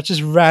 But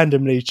just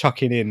randomly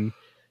chucking in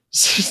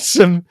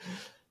some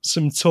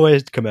toy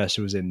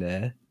commercials in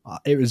there,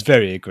 it was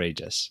very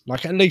egregious.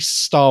 Like, at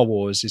least Star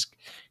Wars is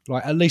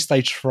like, at least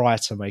they try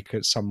to make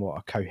it somewhat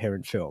a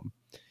coherent film,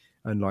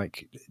 and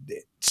like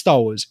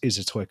Star Wars is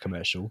a toy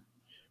commercial,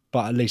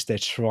 but at least they're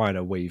trying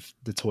to weave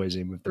the toys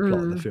in with the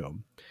plot of the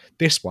film.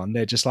 This one,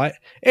 they're just like,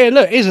 hey,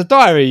 look, here's a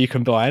diary you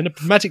can buy and a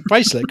magic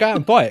bracelet, go out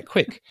and buy it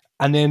quick.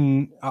 And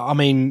then, I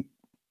mean,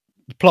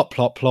 plot,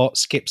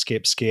 skip,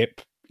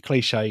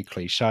 cliche,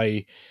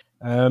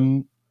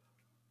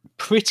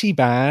 pretty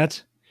bad,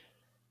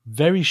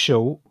 very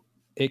short.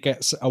 It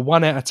gets a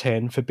 1 out of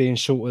 10 for being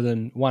shorter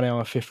than 1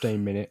 hour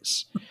 15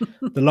 minutes.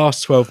 The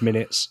last 12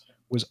 minutes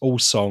was all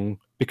song,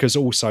 because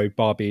also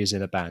Barbie is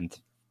in a band.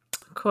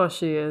 Of course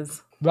she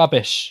is.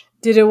 Rubbish.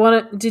 Did you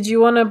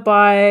want to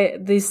buy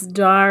this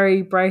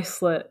diary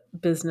bracelet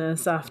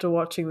business after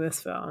watching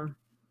this film?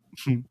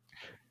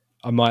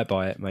 I might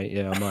buy it, mate.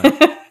 Yeah, I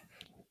might.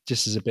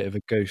 Just as a bit of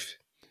a goof.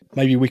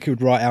 Maybe we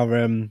could write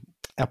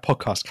our our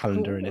podcast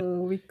calendar in it.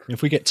 Ooh,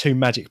 If we get 2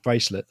 magic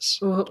bracelets,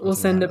 we'll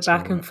send it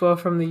back and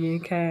forth from the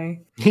UK.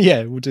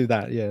 Yeah, we'll do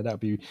that. Yeah, that'd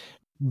be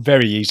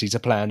very easy to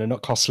plan and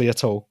not costly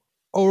at all.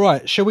 All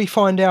right, shall we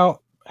find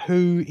out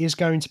who is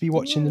going to be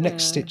watching the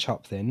next Stitch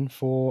Up then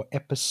for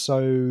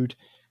episode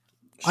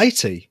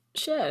 80?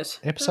 Shit.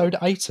 Episode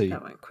 80.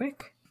 That went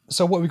quick.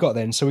 So what we got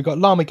then? So we got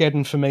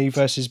Larmageddon for me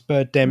versus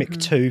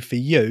Birdemic 2 for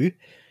you.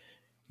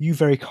 You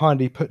very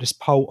kindly put this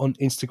poll on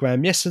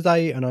Instagram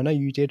yesterday, and I know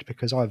you did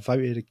because I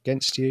voted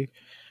against you.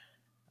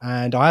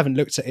 And I haven't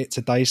looked at it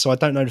today, so I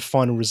don't know the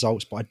final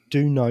results, but I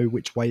do know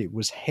which way it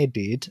was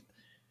headed,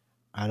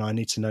 and I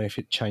need to know if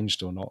it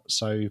changed or not.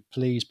 So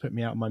please put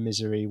me out of my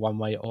misery one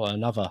way or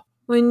another.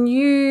 When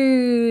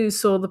you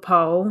saw the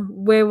poll,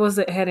 where was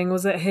it heading?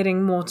 Was it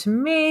heading more to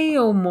me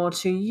or more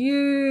to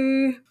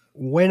you?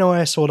 When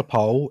I saw the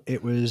poll,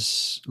 it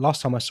was,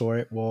 last time I saw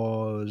it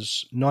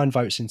was 9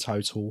 votes in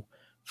total,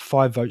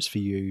 5 votes for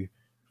you,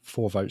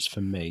 4 votes for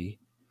me.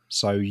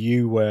 So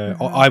you were,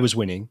 I was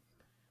winning,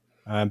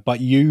 but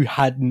you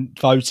hadn't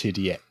voted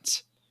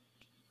yet.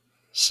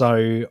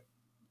 So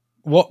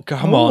what,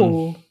 come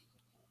on.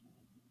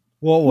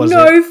 What was it?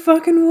 No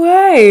fucking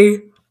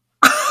way.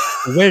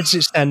 Where does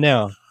it stand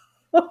now?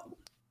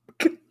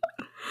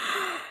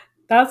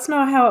 That's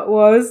not how it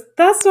was.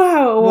 That's not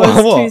how it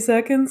was What? 2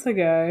 seconds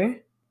ago.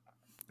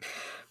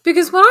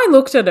 Because when I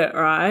looked at it,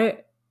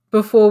 right,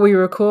 before we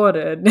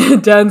recorded,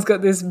 Dan's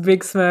got this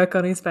big smirk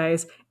on his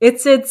face. It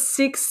said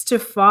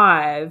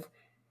 6-5,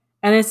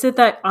 and it said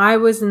that I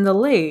was in the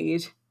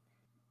lead.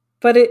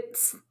 But it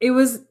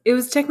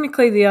was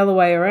technically the other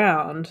way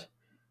around.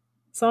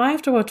 So I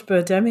have to watch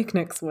Birdemic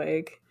next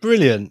week.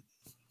 Brilliant.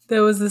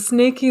 There was a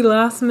sneaky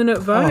last-minute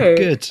vote. Oh,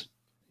 good.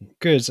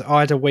 Good.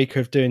 I had a week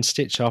of doing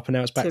Stitch Up, and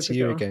now it's back to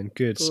you Typical. again.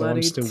 Good. So I'm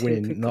Bloody still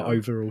winning the typical.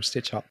 overall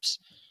Stitch Ups.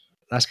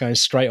 That's going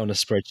straight on a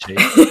spreadsheet.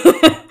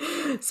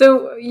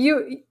 So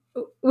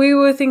we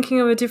were thinking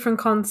of a different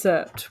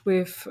concept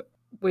with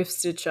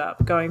Stitch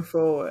Up going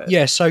forward.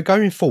 Yeah, so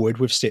going forward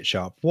with Stitch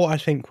Up, what I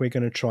think we're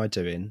going to try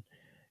doing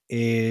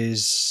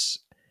is,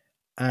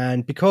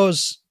 and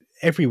because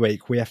every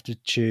week we have to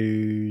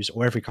choose,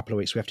 or every couple of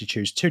weeks we have to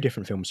choose 2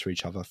 different films for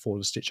each other for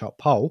the Stitch Up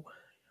poll,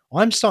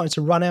 I'm starting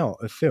to run out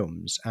of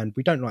films, and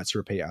we don't like to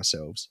repeat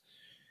ourselves.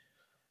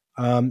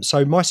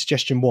 So my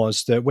suggestion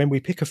was that when we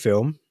pick a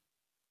film,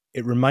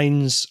 it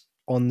remains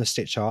on the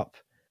Stitch Up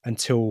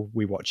until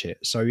we watch it.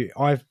 So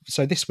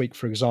this week,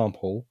 for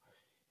example,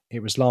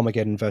 it was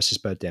Larmageddon versus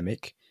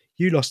Birdemic.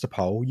 You lost the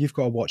poll. You've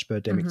got to watch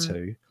Birdemic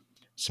 2.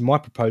 So my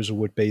proposal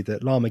would be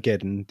that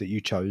Larmageddon that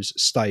you chose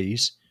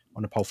stays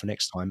on the poll for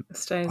next time,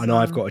 and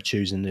I've got to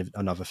choose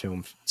another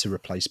film to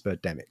replace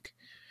Birdemic.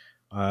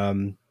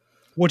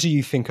 What do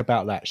you think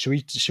about that? Should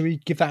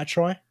we give that a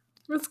try?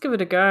 Let's give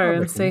it a go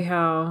and see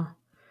how.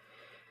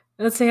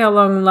 Let's see how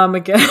long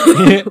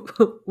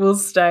Larmageddon will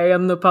stay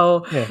on the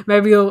poll. Yeah.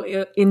 Maybe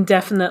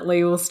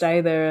indefinitely will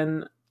stay there,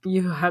 and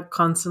you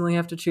constantly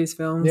have to choose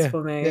films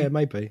for me. Yeah,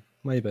 maybe.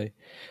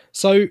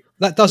 So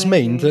that does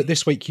mean that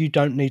this week you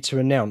don't need to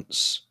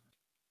announce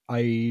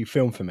a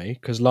film for me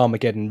because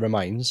Larmageddon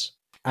remains,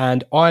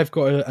 and I've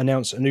got to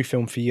announce a new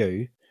film for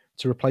you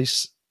to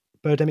replace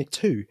Birdemic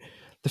 2.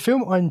 The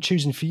film I'm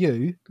choosing for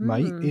you,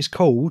 mate, is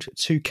called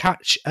To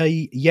Catch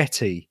a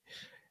Yeti,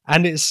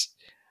 and it's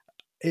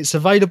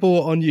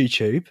available on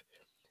YouTube.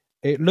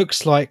 It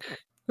looks like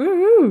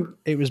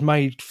it was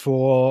made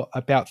for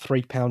about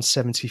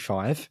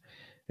 £3.75.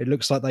 It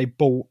looks like they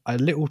bought a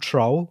little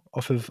troll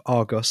off of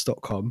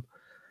Argos.com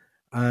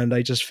and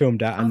they just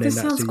filmed that, and then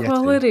that's a Yeti.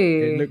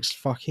 Quality. It looks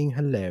fucking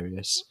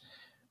hilarious.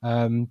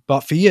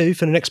 But for you,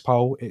 for the next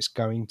poll, it's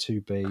going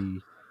to be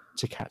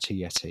To Catch a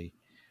Yeti.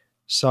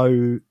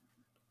 So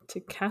To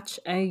Catch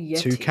a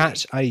Yeti. To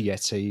Catch a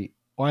Yeti.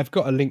 I've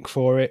got a link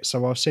for it,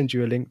 so I'll send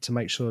you a link to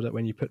make sure that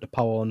when you put the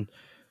poll on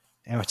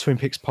our Twin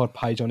Peaks Pod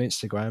page on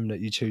Instagram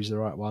that you choose the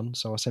right one.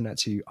 So I'll send that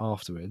to you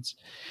afterwards.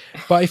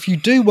 But if you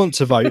do want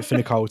to vote for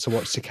Nicole to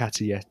watch To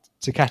Catch a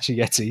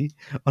Yeti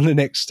on the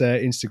next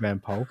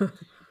Instagram poll,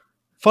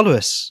 follow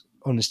us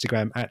on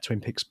Instagram at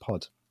Twin Peaks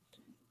Pod.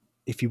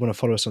 If you want to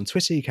follow us on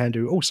Twitter, you can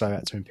do also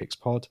at Twin Peaks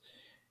Pod.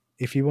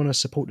 If you want to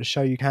support the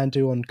show, you can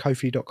do on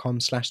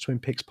ko-fi.com/Twin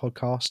Peaks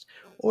Podcast.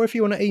 Or if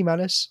you want to email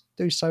us,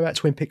 do so at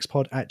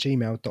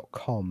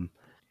twinpeakspod@gmail.com.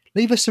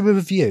 Leave us a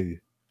review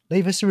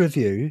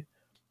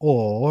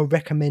or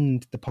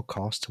recommend the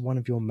podcast to one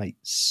of your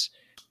mates.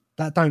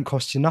 That don't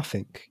cost you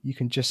nothing. You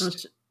can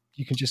just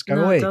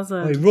go away.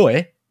 Hey,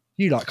 Roy,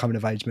 you like coming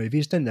of age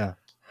movies, don't you?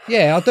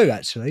 Yeah, I do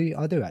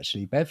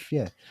actually, Bev.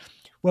 Yeah.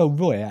 Well,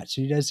 Roy,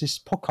 actually, there's this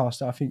podcast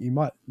that I think you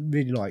might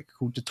really like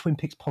called the Twin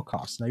Peaks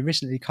Podcast. And they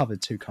recently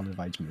covered 2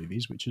 coming-of-age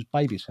movies, which was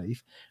Baby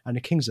Thief and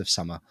The Kings of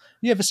Summer.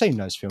 You ever seen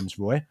those films,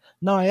 Roy?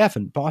 No, I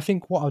haven't. But I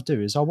think what I'll do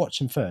is I'll watch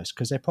them first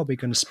because they're probably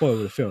going to spoil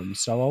the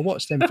films. So I'll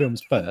watch them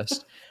films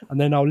first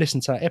and then I'll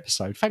listen to that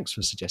episode. Thanks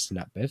for suggesting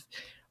that, Bev.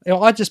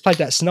 I just played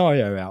that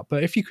scenario out.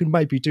 But if you could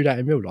maybe do that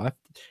in real life,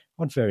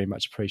 I'd very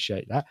much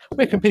appreciate that.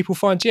 Where can people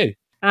find you?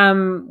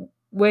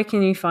 where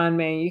can you find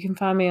me? You can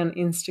find me on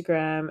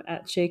Instagram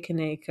at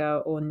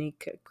Chikanika or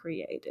Nika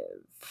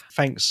Creative.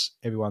 Thanks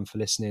everyone for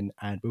listening,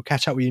 and we'll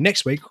catch up with you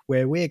next week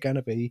where we're going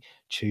to be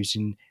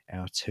choosing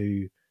our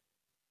 2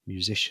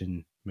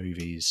 musician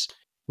movies.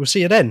 We'll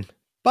see you then.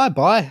 Bye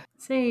bye.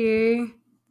 See you.